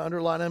these and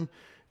underline them.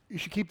 You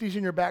should keep these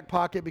in your back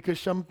pocket because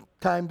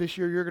sometime this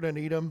year you're going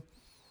to need them.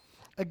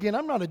 Again,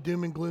 I'm not a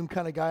doom and gloom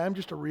kind of guy. I'm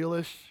just a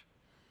realist.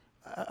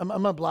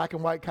 I'm a black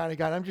and white kind of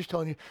guy. And I'm just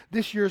telling you,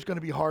 this year is going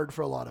to be hard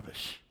for a lot of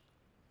us.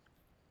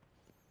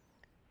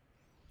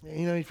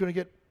 You know, if you want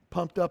to get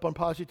pumped up on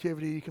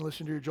positivity, you can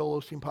listen to your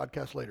Joel Osteen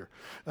podcast later.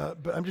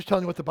 But I'm just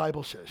telling you what the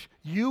Bible says.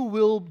 You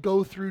will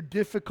go through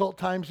difficult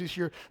times this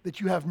year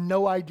that you have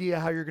no idea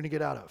how you're going to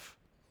get out of.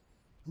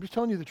 I'm just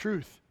telling you the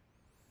truth.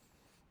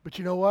 But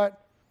you know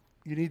what?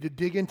 You need to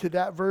dig into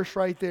that verse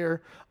right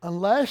there.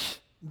 Unless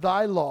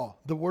thy law,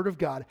 the word of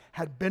God,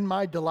 had been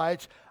my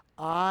delights,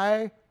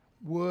 I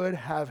would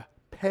have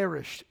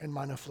perished in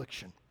mine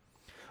affliction.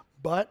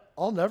 But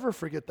I'll never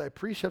forget thy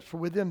precepts, for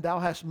with them thou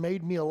hast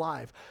made me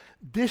alive.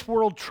 This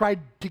world tried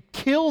to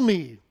kill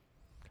me,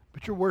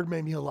 but your word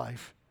made me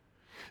alive.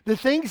 The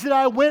things that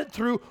I went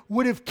through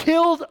would have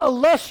killed a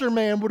lesser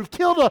man, would have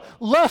killed a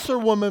lesser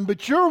woman,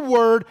 but your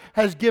word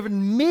has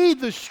given me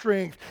the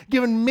strength,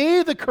 given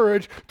me the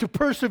courage to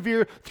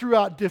persevere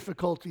throughout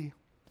difficulty.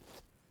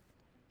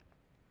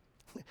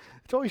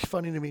 It's always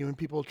funny to me when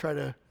people try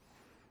to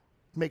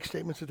make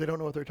statements that they don't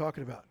know what they're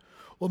talking about.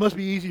 Well, it must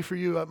be easy for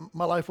you.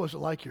 My life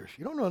wasn't like yours.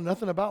 You don't know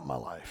nothing about my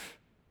life.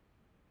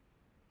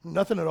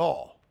 Nothing at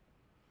all.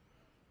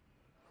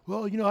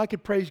 Well, I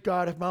could praise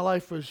God if my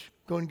life was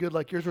going good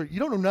like yours. You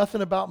don't know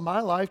nothing about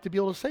my life to be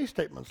able to say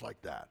statements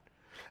like that.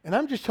 And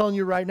I'm just telling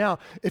you right now,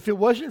 if it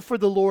wasn't for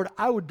the Lord,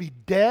 I would be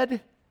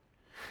dead.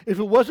 If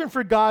it wasn't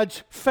for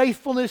God's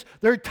faithfulness,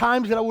 there are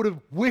times that I would have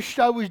wished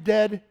I was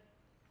dead.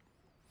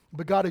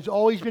 But God has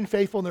always been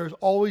faithful, and there has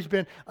always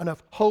been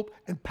enough hope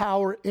and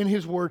power in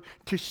His Word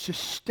to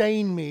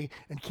sustain me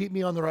and keep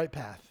me on the right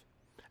path.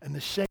 And the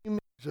same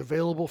is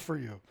available for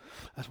you.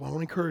 That's why I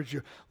want to encourage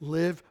you.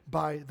 Live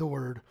by the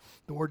Word.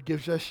 The Word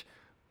gives us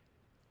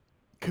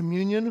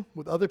communion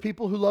with other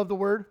people who love the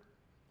Word.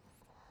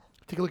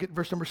 Take a look at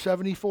verse number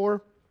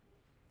 74.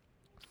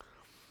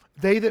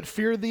 They that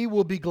fear thee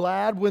will be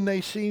glad when they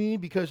see me,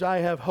 because I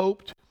have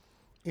hoped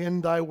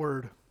in thy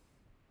word.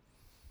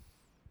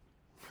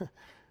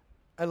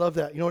 I love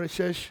that. You know what it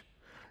says?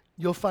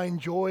 You'll find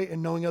joy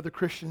in knowing other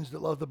Christians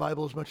that love the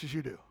Bible as much as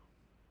you do.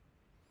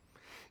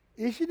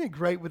 Isn't it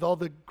great with all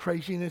the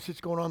craziness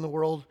that's going on in the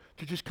world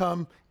to just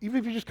come, even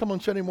if you just come on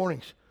Sunday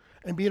mornings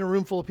and be in a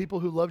room full of people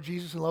who love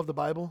Jesus and love the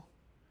Bible?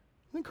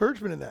 An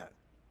encouragement in that.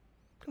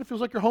 Kind of feels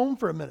like you're home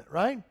for a minute,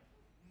 right?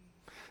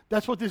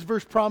 That's what this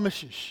verse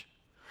promises.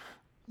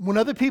 When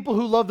other people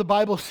who love the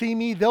Bible see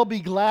me, they'll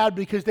be glad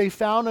because they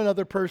found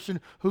another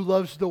person who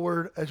loves the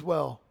Word as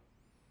well.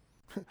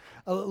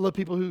 I love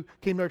people who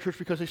came to our church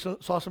because they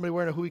saw somebody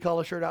wearing a Hui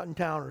Kala shirt out in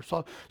town, or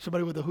saw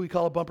somebody with a Hui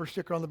Kala bumper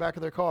sticker on the back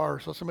of their car, or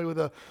saw somebody with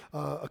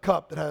a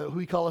cup that had a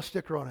Hui Kala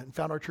sticker on it and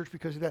found our church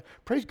because of that.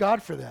 Praise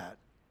God for that.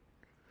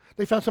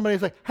 They found somebody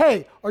who's like,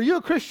 hey, are you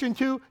a Christian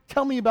too?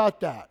 Tell me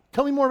about that.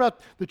 Tell me more about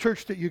the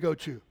church that you go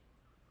to.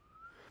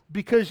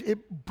 Because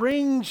it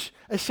brings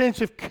a sense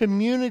of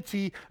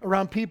community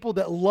around people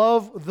that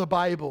love the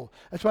Bible.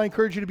 That's why I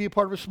encourage you to be a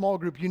part of a small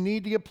group. You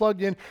need to get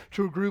plugged in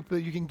to a group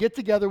that you can get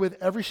together with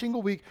every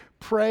single week,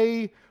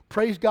 pray,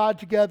 praise God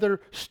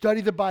together,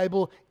 study the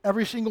Bible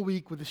every single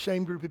week with the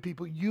same group of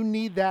people. You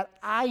need that.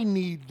 I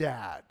need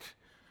that.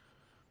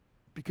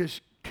 Because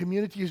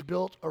community is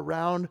built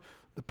around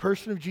the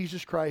person of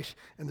Jesus Christ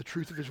and the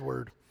truth of His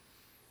Word.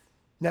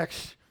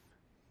 Next,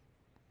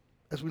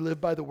 as we live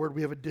by the Word,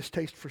 we have a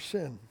distaste for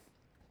sin.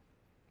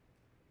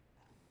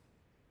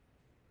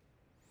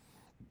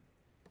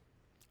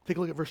 Take a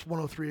look at verse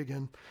 103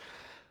 again.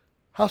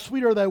 How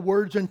sweet are thy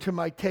words unto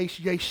my taste,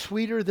 yea,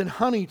 sweeter than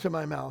honey to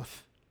my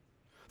mouth.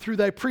 Through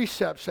thy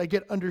precepts I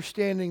get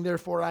understanding,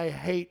 therefore I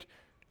hate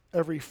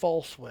every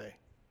false way.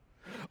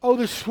 Oh,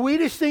 the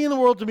sweetest thing in the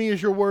world to me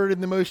is your word,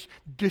 and the most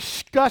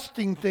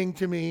disgusting thing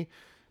to me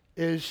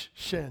is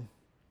sin.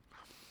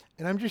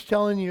 And I'm just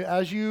telling you,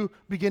 as you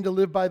begin to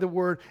live by the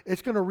word,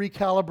 it's going to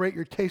recalibrate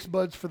your taste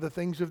buds for the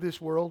things of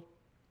this world.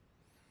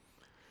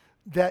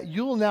 That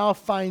you'll now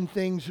find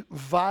things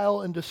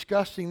vile and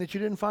disgusting that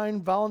you didn't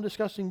find vile and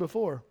disgusting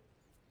before. I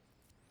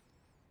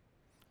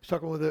was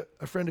talking with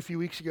a friend a few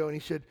weeks ago, and he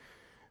said,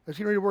 I was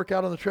getting ready to work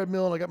out on the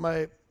treadmill, and I got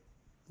my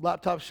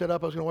laptop set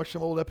up. I was going to watch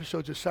some old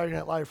episodes of Saturday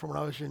Night Live from when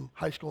I was in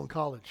high school and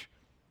college.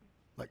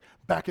 Like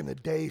back in the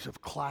days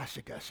of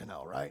classic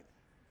SNL, right?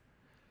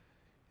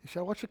 He said,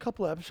 I watched a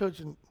couple of episodes,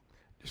 and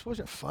it just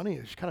wasn't funny.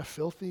 It was kind of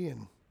filthy,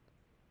 and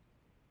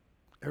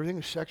everything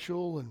was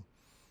sexual, and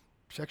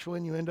sexual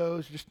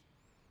innuendos. Just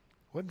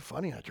wasn't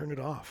funny. I turned it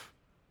off.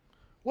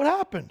 What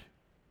happened?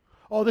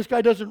 Oh, this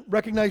guy doesn't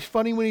recognize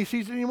funny when he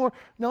sees it anymore?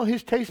 No,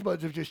 his taste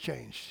buds have just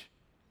changed.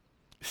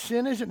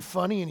 Sin isn't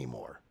funny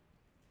anymore.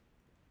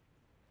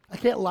 I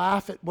can't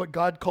laugh at what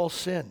God calls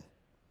sin.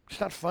 It's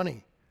not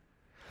funny.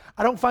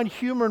 I don't find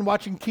humor in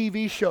watching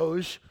TV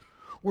shows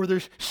where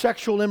there's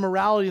sexual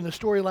immorality in the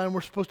storyline. We're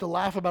supposed to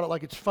laugh about it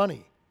like it's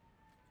funny.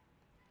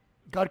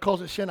 God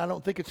calls it sin. I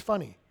don't think it's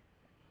funny.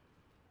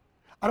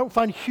 I don't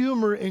find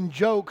humor in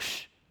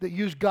jokes that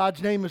use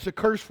God's name as a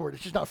curse word.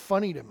 It's just not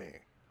funny to me.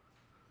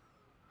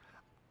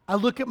 I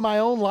look at my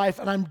own life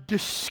and I'm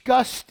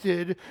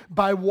disgusted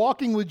by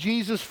walking with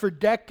Jesus for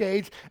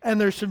decades, and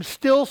there's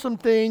still some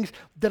things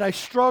that I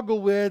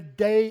struggle with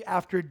day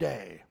after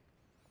day.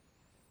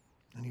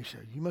 And you say,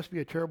 you must be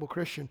a terrible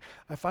Christian.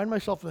 I find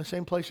myself in the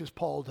same place as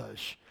Paul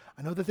does.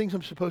 I know the things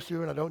I'm supposed to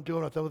do and I don't do,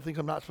 and I know the things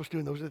I'm not supposed to do,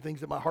 and those are the things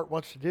that my heart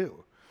wants to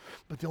do.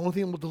 But the only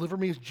thing that will deliver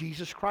me is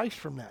Jesus Christ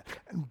from that.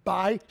 And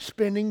by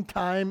spending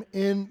time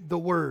in the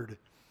Word.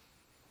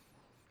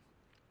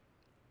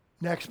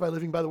 Next, by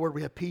living by the Word,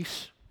 we have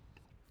peace.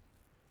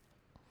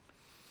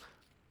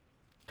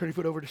 Turn your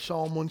foot over to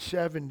Psalm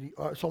 170,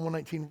 Psalm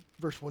 119,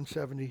 verse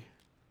 170.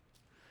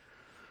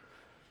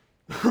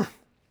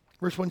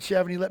 Verse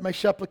 170, let my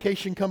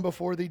supplication come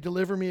before thee.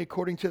 Deliver me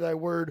according to thy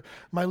word.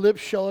 My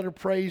lips shall utter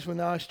praise when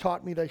thou hast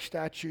taught me thy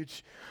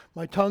statutes.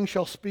 My tongue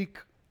shall speak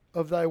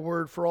of thy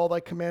word, for all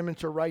thy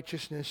commandments are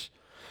righteousness.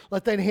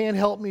 Let thine hand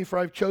help me, for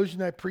I have chosen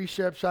thy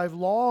precepts. I have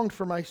longed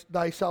for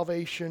thy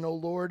salvation, O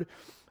Lord,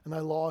 and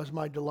thy law is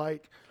my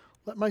delight.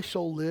 Let my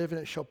soul live,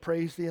 and it shall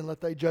praise thee, and let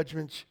thy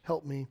judgments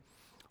help me.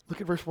 Look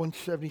at verse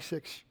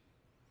 176.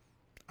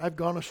 I've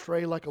gone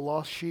astray like a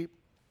lost sheep.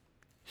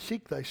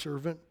 Seek thy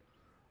servant,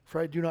 for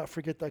I do not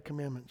forget thy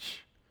commandments.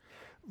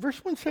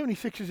 Verse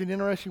 176 is an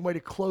interesting way to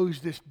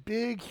close this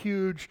big,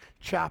 huge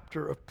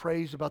chapter of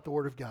praise about the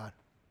Word of God.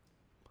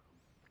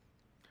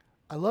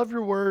 I love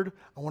your Word.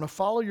 I want to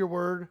follow your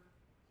Word.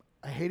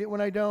 I hate it when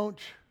I don't.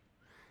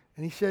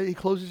 And he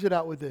closes it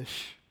out with this.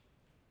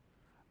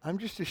 I'm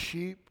just a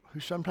sheep who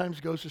sometimes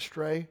goes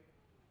astray.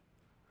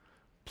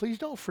 Please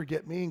don't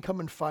forget me and come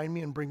and find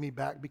me and bring me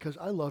back, because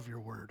I love your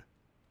Word.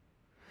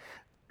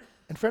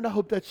 And friend, I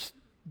hope that's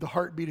the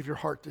heartbeat of your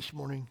heart this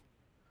morning.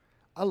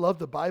 I love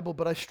the Bible,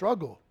 but I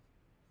struggle.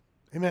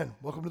 Amen.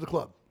 Welcome to the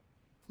club.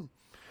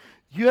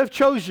 You have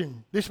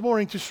chosen this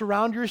morning to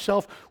surround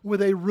yourself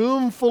with a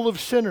room full of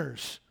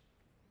sinners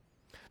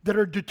that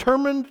are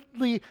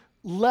determinedly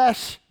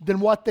less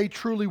than what they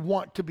truly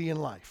want to be in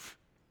life,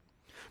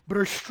 but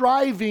are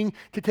striving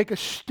to take a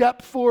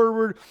step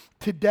forward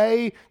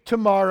today,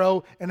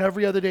 tomorrow, and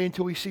every other day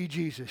until we see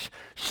Jesus.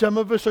 Some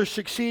of us are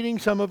succeeding,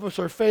 some of us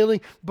are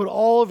failing, but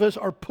all of us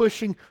are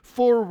pushing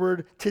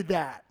forward to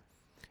that.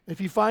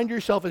 If you find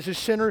yourself as a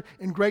sinner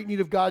in great need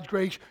of God's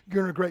grace,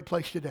 you're in a great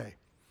place today.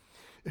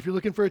 If you're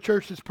looking for a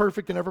church that's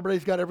perfect and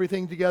everybody's got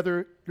everything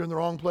together, you're in the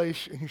wrong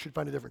place and you should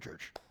find a different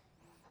church.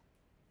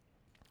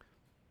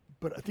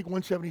 But I think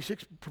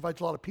 176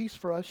 provides a lot of peace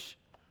for us.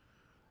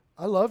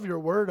 I love your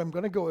word. I'm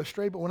going to go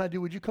astray, but when I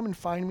do, would you come and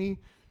find me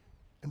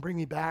and bring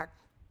me back?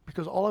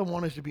 Because all I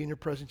want is to be in your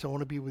presence. I want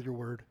to be with your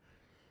word.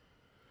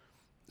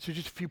 So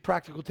just a few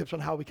practical tips on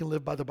how we can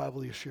live by the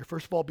Bible this year.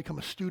 First of all, become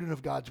a student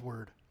of God's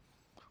word.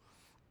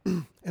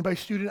 And by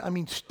student, I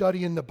mean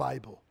studying the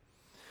Bible.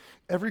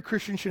 Every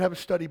Christian should have a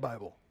study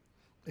Bible.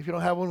 If you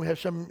don't have one, we have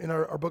some in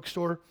our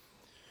bookstore.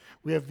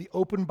 We have the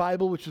Open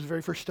Bible, which is the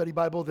very first study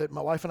Bible that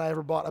my wife and I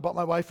ever bought. I bought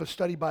my wife a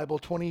study Bible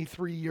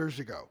 23 years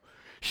ago.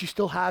 She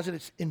still has it.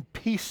 It's in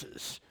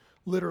pieces,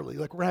 literally.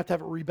 Like, we're going to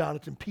have it rebound.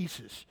 It's in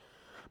pieces.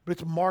 But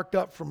it's marked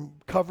up from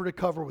cover to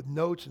cover with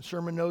notes and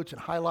sermon notes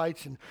and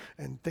highlights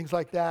and things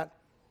like that.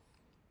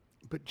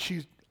 But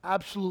she's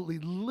absolutely,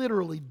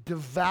 literally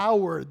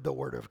devoured the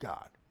Word of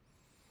God.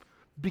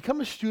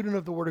 Become a student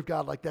of the Word of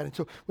God like that. And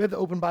so we have the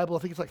Open Bible. I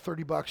think it's like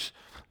 $30.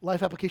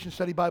 Life Application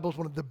Study Bible is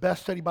one of the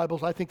best study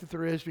Bibles I think that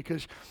there is,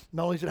 because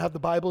not only does it have the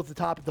Bible at the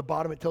top, at the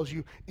bottom it tells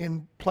you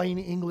in plain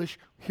English,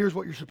 here's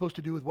what you're supposed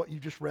to do with what you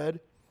just read.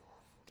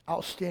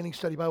 Outstanding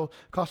study Bible.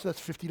 Cost of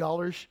that's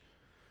 $50.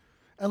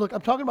 And look,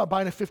 I'm talking about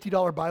buying a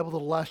 $50 Bible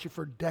that'll last you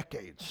for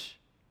decades.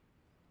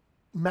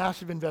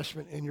 Massive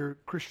investment in your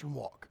Christian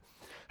walk.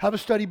 Have a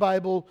study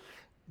Bible.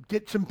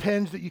 Get some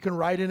pens that you can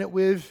write in it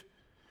with.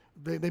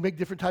 They make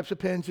different types of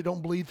pens that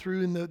don't bleed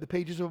through in the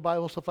pages of a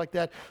Bible, stuff like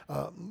that.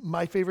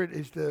 My favorite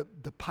is the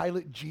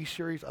Pilot G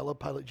series. I love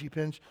Pilot G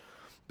pens.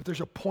 But there's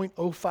a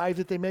 .05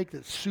 that they make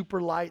that's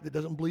super light, that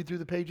doesn't bleed through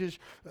the pages.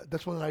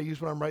 That's one that I use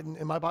when I'm writing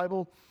in my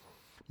Bible.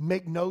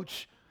 Make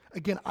notes.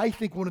 Again, I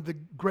think one of the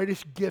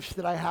greatest gifts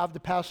that I have to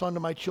pass on to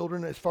my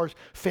children as far as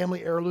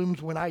family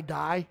heirlooms when I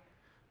die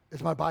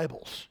is my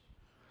Bibles.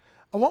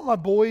 I want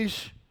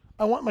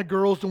my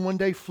girls to one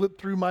day flip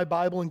through my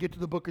Bible and get to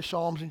the book of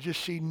Psalms and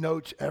just see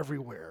notes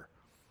everywhere.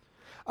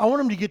 I want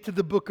them to get to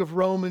the book of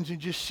Romans and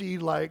just see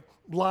like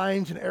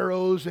lines and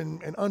arrows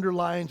and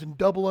underlines and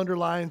double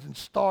underlines and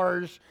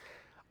stars.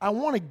 I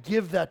want to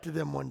give that to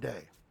them one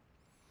day.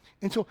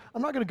 And so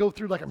I'm not going to go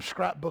through like I'm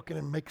scrapbooking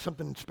and make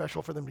something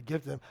special for them to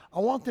give them. I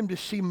want them to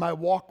see my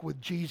walk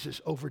with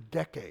Jesus over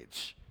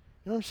decades.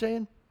 You know what I'm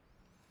saying?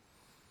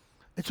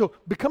 And so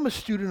become a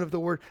student of the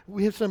Word.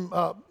 We have some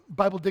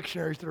Bible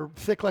dictionaries that are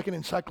thick like an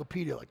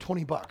encyclopedia, like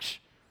 $20.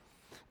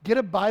 Get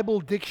a Bible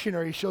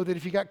dictionary so that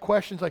if you got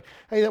questions like,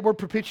 hey, that word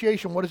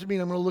propitiation, what does it mean?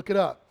 I'm going to look it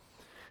up.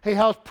 Hey,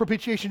 how's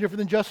propitiation different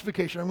than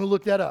justification? I'm going to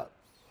look that up.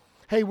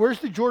 Hey, where's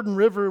the Jordan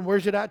River and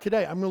where's it at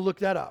today? I'm going to look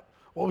that up.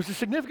 What was the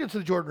significance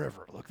of the Jordan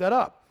River? Look that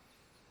up.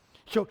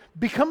 So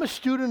become a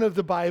student of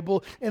the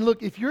Bible. And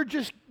look, if you're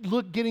just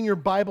getting your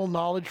Bible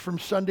knowledge from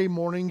Sunday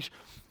mornings,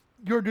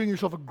 you're doing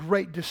yourself a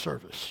great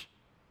disservice.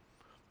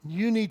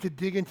 You need to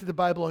dig into the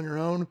Bible on your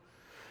own.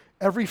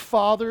 Every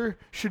father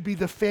should be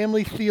the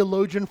family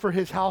theologian for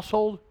his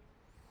household.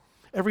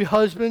 Every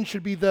husband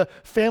should be the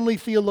family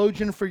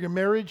theologian for your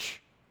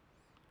marriage.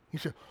 You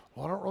say,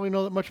 well, I don't really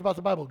know that much about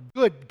the Bible.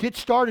 Good, get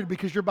started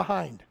because you're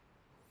behind.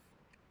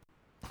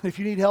 If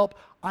you need help,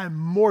 I'm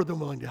more than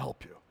willing to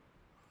help you.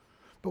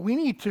 But we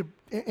need to,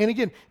 and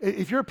again,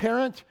 if you're a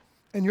parent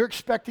and you're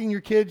expecting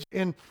your kids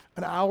in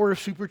an hour of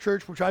Super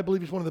Church, which I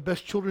believe is one of the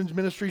best children's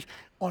ministries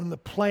on the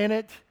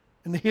planet,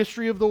 in the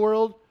history of the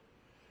world,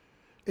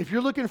 If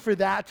you're looking for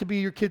that to be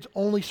your kid's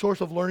only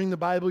source of learning the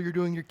Bible, you're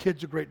doing your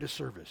kids a great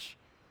disservice.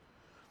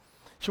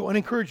 So I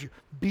encourage you,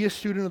 be a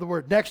student of the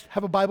Word. Next,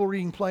 have a Bible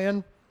reading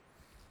plan.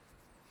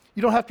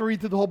 You don't have to read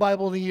through the whole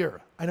Bible in a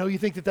year. I know you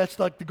think that that's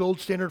like the gold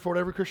standard for what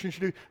every Christian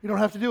should do. You don't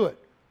have to do it.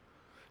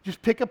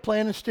 Just pick a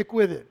plan and stick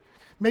with it.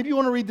 Maybe you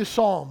want to read the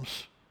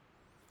Psalms.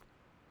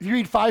 If you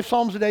read 5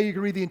 Psalms a day, you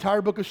can read the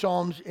entire book of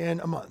Psalms in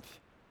a month.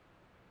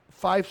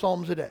 5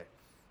 Psalms a day.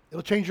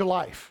 It'll change your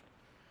life.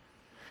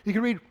 You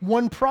can read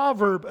 1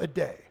 proverb a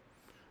day.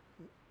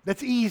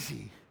 That's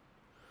easy.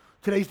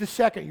 Today's the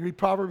 2nd. You read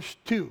Proverbs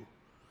 2.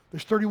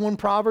 There's 31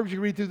 Proverbs. You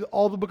can read through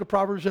all the book of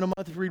Proverbs in a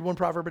month if you read 1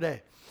 proverb a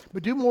day.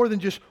 But do more than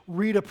just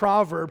read a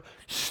proverb.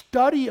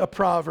 Study a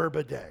proverb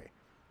a day.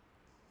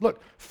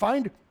 Look,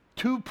 find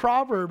 2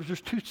 proverbs.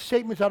 There's 2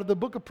 statements out of the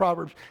book of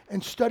Proverbs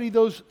and study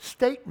those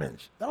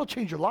statements. That'll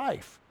change your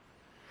life.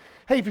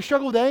 Hey, if you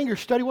struggle with anger,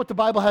 study what the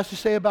Bible has to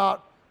say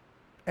about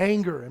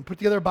anger and put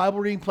together a Bible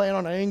reading plan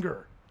on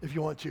anger if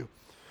you want to.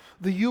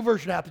 The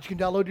YouVersion app that you can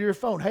download to your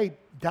phone. Hey,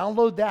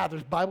 download that.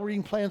 There's Bible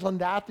reading plans on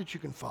that you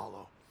can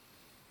follow.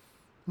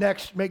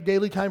 Next, make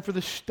daily time for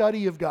the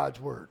study of God's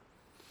Word.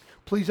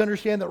 Please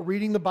understand that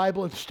reading the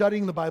Bible and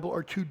studying the Bible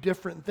are 2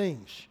 different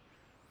things.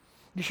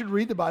 You should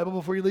read the Bible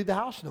before you leave the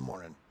house in the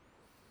morning.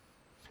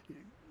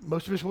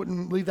 Most of us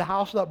wouldn't leave the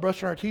house without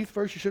brushing our teeth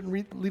first. You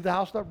shouldn't leave the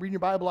house without reading your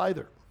Bible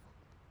either.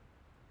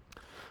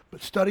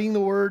 But studying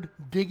the Word,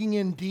 digging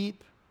in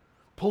deep,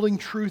 pulling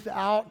truth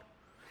out,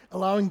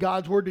 allowing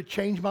God's Word to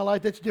change my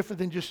life, that's different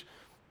than just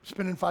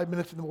spending 5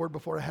 minutes in the Word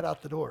before I head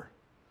out the door.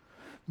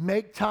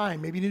 Make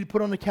time. Maybe you need to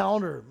put on the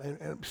calendar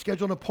and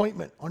schedule an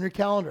appointment on your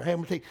calendar. Hey, I'm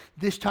going to take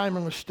this time.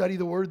 I'm going to study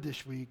the Word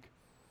this week.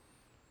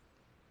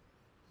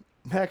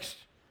 Next,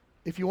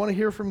 if you want to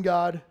hear from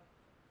God,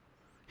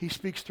 He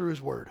speaks through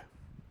His Word.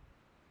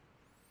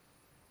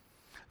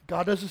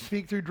 God doesn't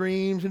speak through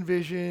dreams and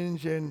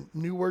visions and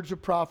new words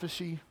of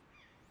prophecy.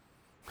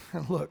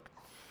 And look,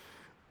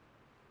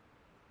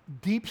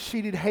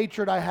 deep-seated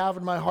hatred I have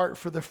in my heart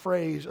for the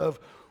phrase of,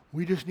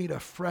 we just need a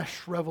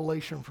fresh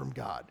revelation from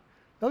God.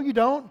 No, you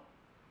don't.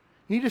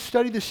 You need to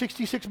study the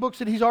 66 books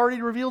that He's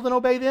already revealed and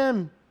obey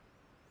them.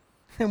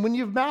 And when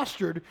you've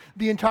mastered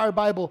the entire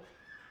Bible,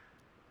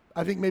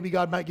 I think maybe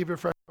God might give you a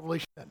fresh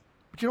revelation then.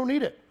 But you don't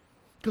need it,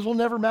 because we'll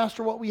never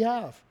master what we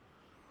have.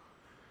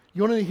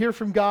 You want to hear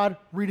from God,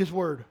 read His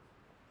Word.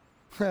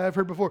 I've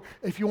heard before,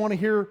 if you want to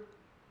hear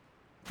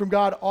from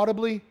God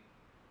audibly,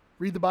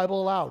 read the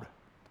Bible aloud.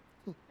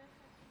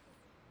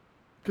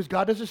 Because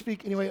God doesn't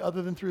speak anyway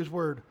other than through His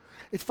Word.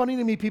 It's funny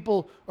to me,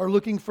 people are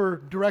looking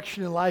for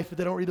direction in life, but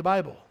they don't read the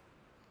Bible.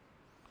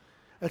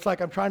 It's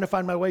like I'm trying to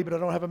find my way, but I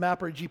don't have a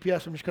map or a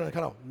GPS. I'm just going to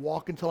kind of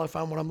walk until I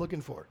find what I'm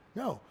looking for.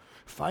 No.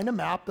 Find a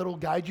map that'll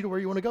guide you to where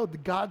you want to go.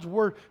 God's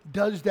Word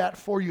does that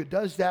for you. It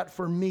does that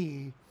for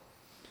me.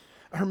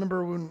 I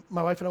remember when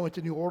my wife and I went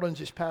to New Orleans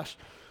this past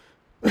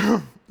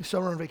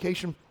summer on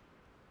vacation.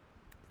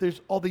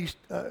 There's all these,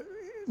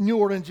 New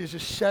Orleans is a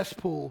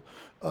cesspool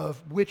of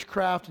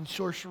witchcraft and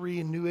sorcery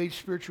and New Age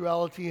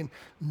spirituality and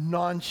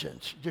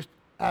nonsense. Just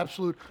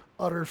absolute,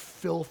 utter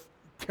filth,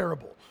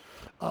 terrible.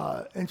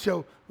 And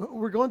so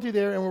we're going through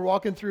there and we're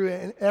walking through,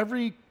 and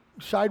every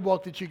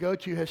sidewalk that you go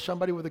to has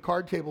somebody with a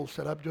card table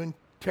set up doing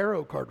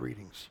tarot card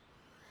readings.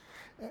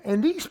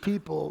 And these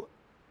people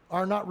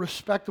are not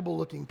respectable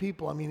looking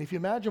people. I mean, if you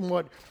imagine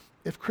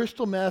if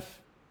crystal meth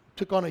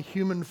took on a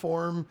human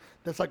form,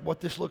 that's like what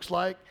this looks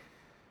like.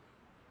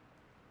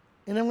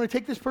 And I'm going to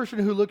take this person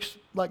who looks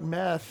like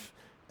meth,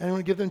 and I'm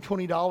going to give them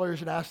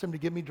 $20 and ask them to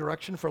give me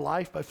direction for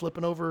life by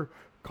flipping over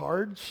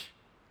cards.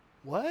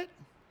 What?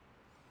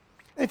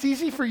 And it's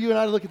easy for you and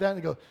I to look at that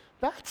and go,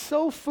 that's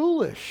so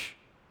foolish.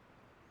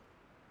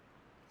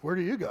 Where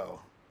do you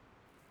go?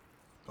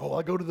 Oh,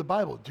 I go to the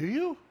Bible. Do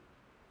you?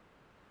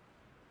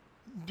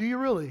 Do you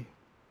really?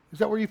 Is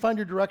that where you find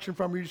your direction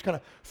from, or you just kind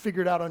of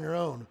figure it out on your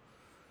own?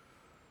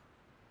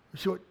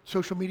 See what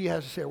social media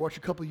has to say, or watch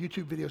a couple of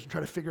YouTube videos and try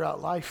to figure out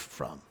life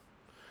from.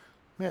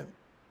 Man,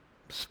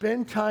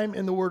 spend time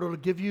in the Word. It'll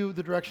give you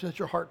the direction that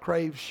your heart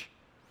craves.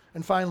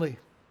 And finally,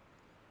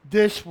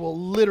 this will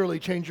literally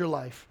change your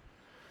life.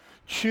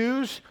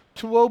 Choose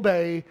to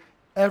obey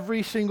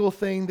every single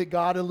thing that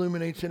God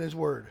illuminates in His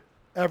Word.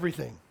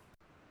 Everything.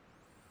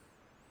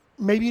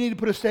 Maybe you need to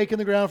put a stake in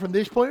the ground from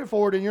this point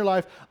forward in your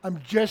life. I'm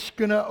just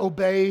going to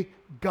obey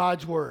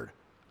God's Word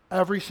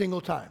every single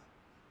time.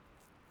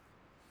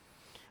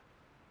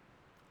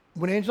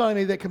 When Angela and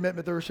I made that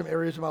commitment, there were some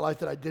areas of my life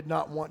that I did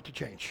not want to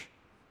change.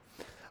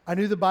 I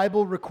knew the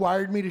Bible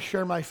required me to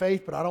share my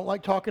faith, but I don't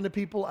like talking to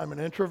people. I'm an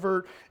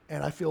introvert,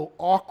 and I feel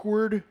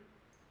awkward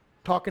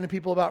talking to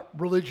people about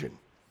religion.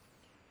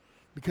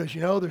 Because,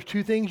 there's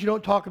 2 things you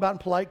don't talk about in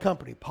polite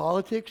company,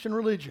 politics and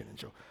religion. And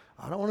so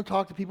I don't want to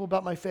talk to people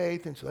about my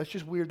faith, and so that's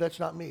just weird. That's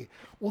not me.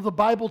 Well, the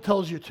Bible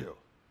tells you to.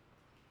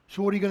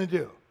 So what are you going to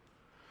do?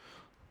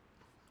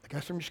 I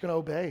guess I'm just going to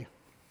obey.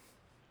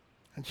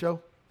 And so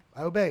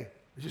I obey.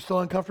 Is it still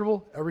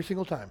uncomfortable? Every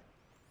single time.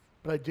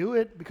 But I do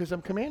it because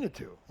I'm commanded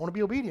to. I want to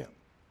be obedient.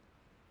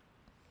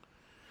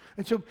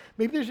 And so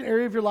maybe there's an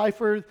area of your life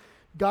where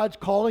God's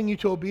calling you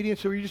to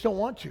obedience or you just don't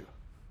want to.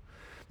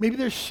 Maybe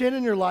there's sin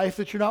in your life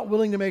that you're not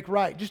willing to make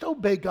right. Just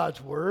obey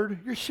God's word.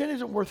 Your sin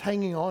isn't worth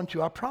hanging on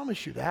to. I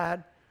promise you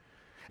that.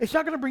 It's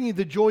not going to bring you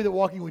the joy that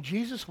walking with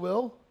Jesus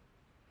will.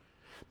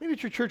 Maybe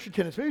it's your church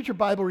attendance. Maybe it's your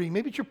Bible reading.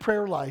 Maybe it's your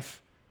prayer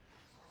life.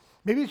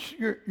 Maybe it's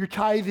your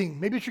tithing.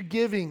 Maybe it's your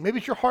giving. Maybe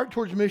it's your heart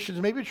towards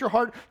missions. Maybe it's your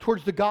heart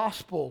towards the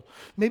gospel.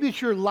 Maybe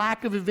it's your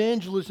lack of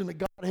evangelism that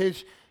God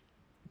has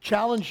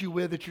challenged you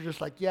with that you're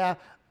just like, yeah,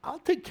 I'll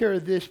take care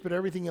of this, but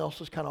everything else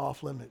is kind of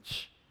off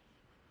limits.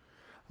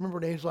 I remember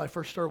when Angela and I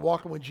first started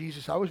walking with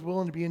Jesus, I was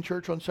willing to be in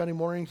church on Sunday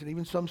mornings and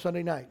even some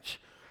Sunday nights.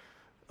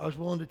 I was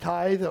willing to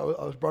tithe. I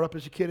was brought up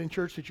as a kid in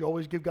church that you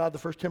always give God the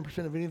first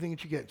 10% of anything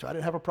that you get. So I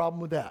didn't have a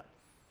problem with that.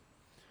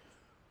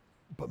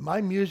 But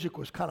my music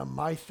was kind of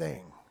my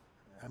thing.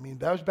 I mean,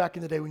 that was back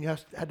in the day when you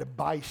had to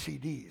buy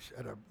CDs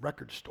at a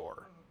record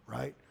store,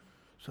 right?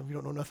 Some of you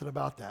don't know nothing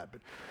about that.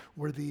 But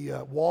where the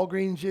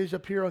Walgreens is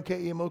up here on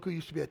Ke'emoku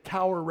used to be a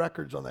Tower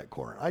Records on that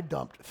corner. I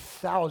dumped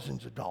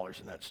thousands of dollars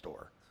in that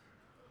store.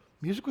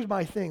 Music was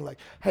my thing. Like,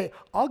 hey,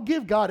 I'll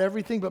give God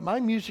everything, but my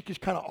music is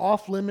kind of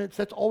off limits.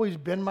 That's always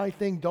been my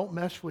thing. Don't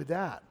mess with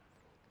that.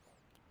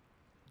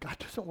 God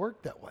doesn't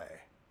work that way.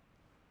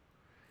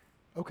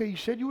 Okay, you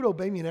said you would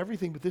obey me in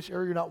everything, but this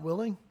area you're not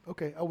willing?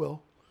 Okay, I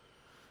will.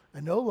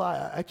 And no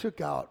lie, I took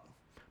out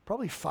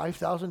probably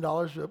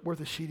 $5,000 worth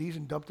of CDs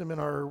and dumped them in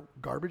our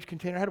garbage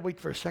container. I had to wait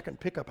for a second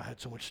pickup. I had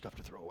so much stuff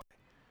to throw away.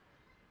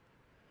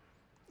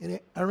 And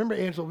I remember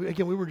Angela,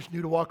 again, we were just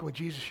new to walking with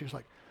Jesus. She was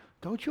like,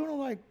 don't you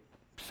want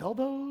to sell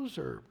those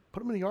or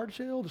put them in a yard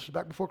sale? This was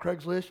back before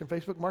Craigslist and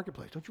Facebook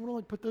Marketplace. Don't you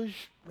want to put those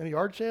in a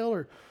yard sale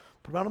or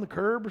put them out on the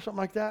curb or something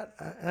like that?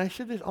 And I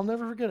said this, I'll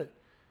never forget it.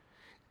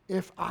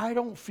 If I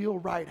don't feel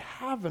right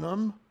having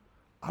them,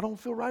 I don't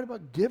feel right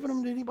about giving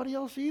them to anybody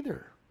else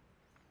either.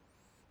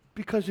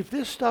 Because if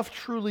this stuff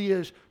truly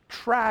is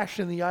trash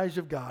in the eyes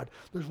of God,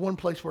 there's one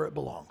place where it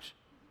belongs.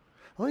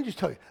 Let me just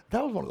tell you,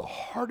 that was one of the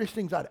hardest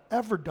things I'd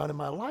ever done in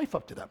my life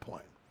up to that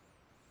point.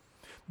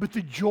 But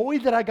the joy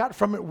that I got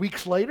from it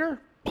weeks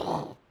later,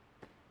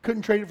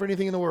 couldn't trade it for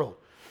anything in the world.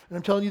 And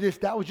I'm telling you this,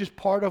 that was just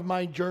part of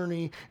my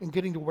journey in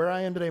getting to where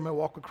I am today in my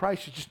walk with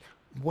Christ. It's just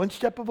one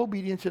step of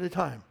obedience at a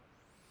time.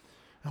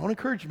 I want to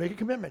encourage you, make a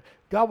commitment.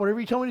 God, whatever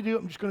you tell me to do,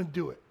 I'm just going to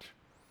do it.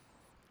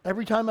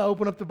 Every time I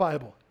open up the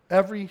Bible,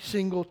 every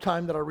single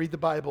time that I read the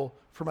Bible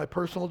for my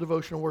personal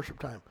devotional worship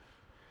time,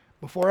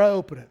 before I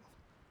open it,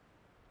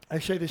 I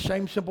say the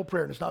same simple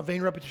prayer, and it's not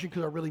vain repetition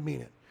because I really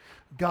mean it.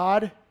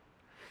 God,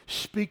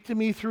 speak to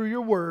me through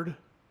your word,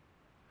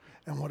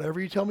 and whatever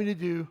you tell me to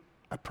do,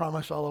 I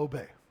promise I'll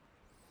obey.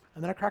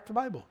 And then I crack the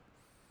Bible.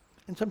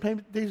 And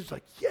sometimes days it's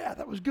like, yeah,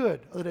 that was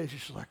good. Other days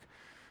it's just like,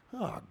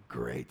 oh,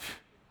 great.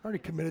 I already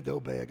committed to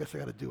obey. I guess I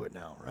got to do it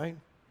now, right?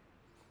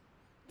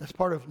 That's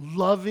part of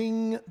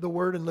loving the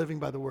word and living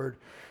by the word.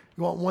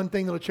 You want one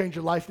thing that'll change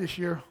your life this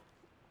year?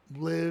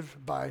 Live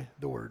by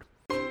the word.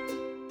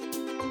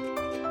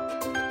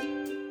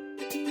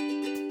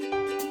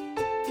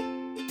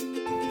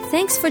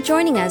 Thanks for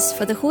joining us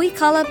for the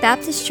Huikala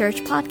Baptist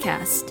Church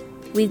podcast.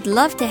 We'd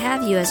love to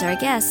have you as our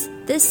guest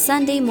this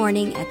Sunday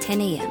morning at 10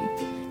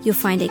 a.m. You'll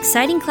find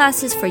exciting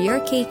classes for your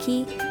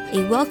keiki,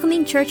 a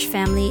welcoming church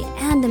family,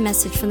 and a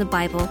message from the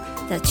Bible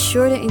that's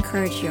sure to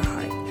encourage your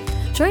heart.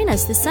 Join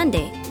us this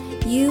Sunday.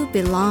 You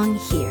belong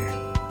here.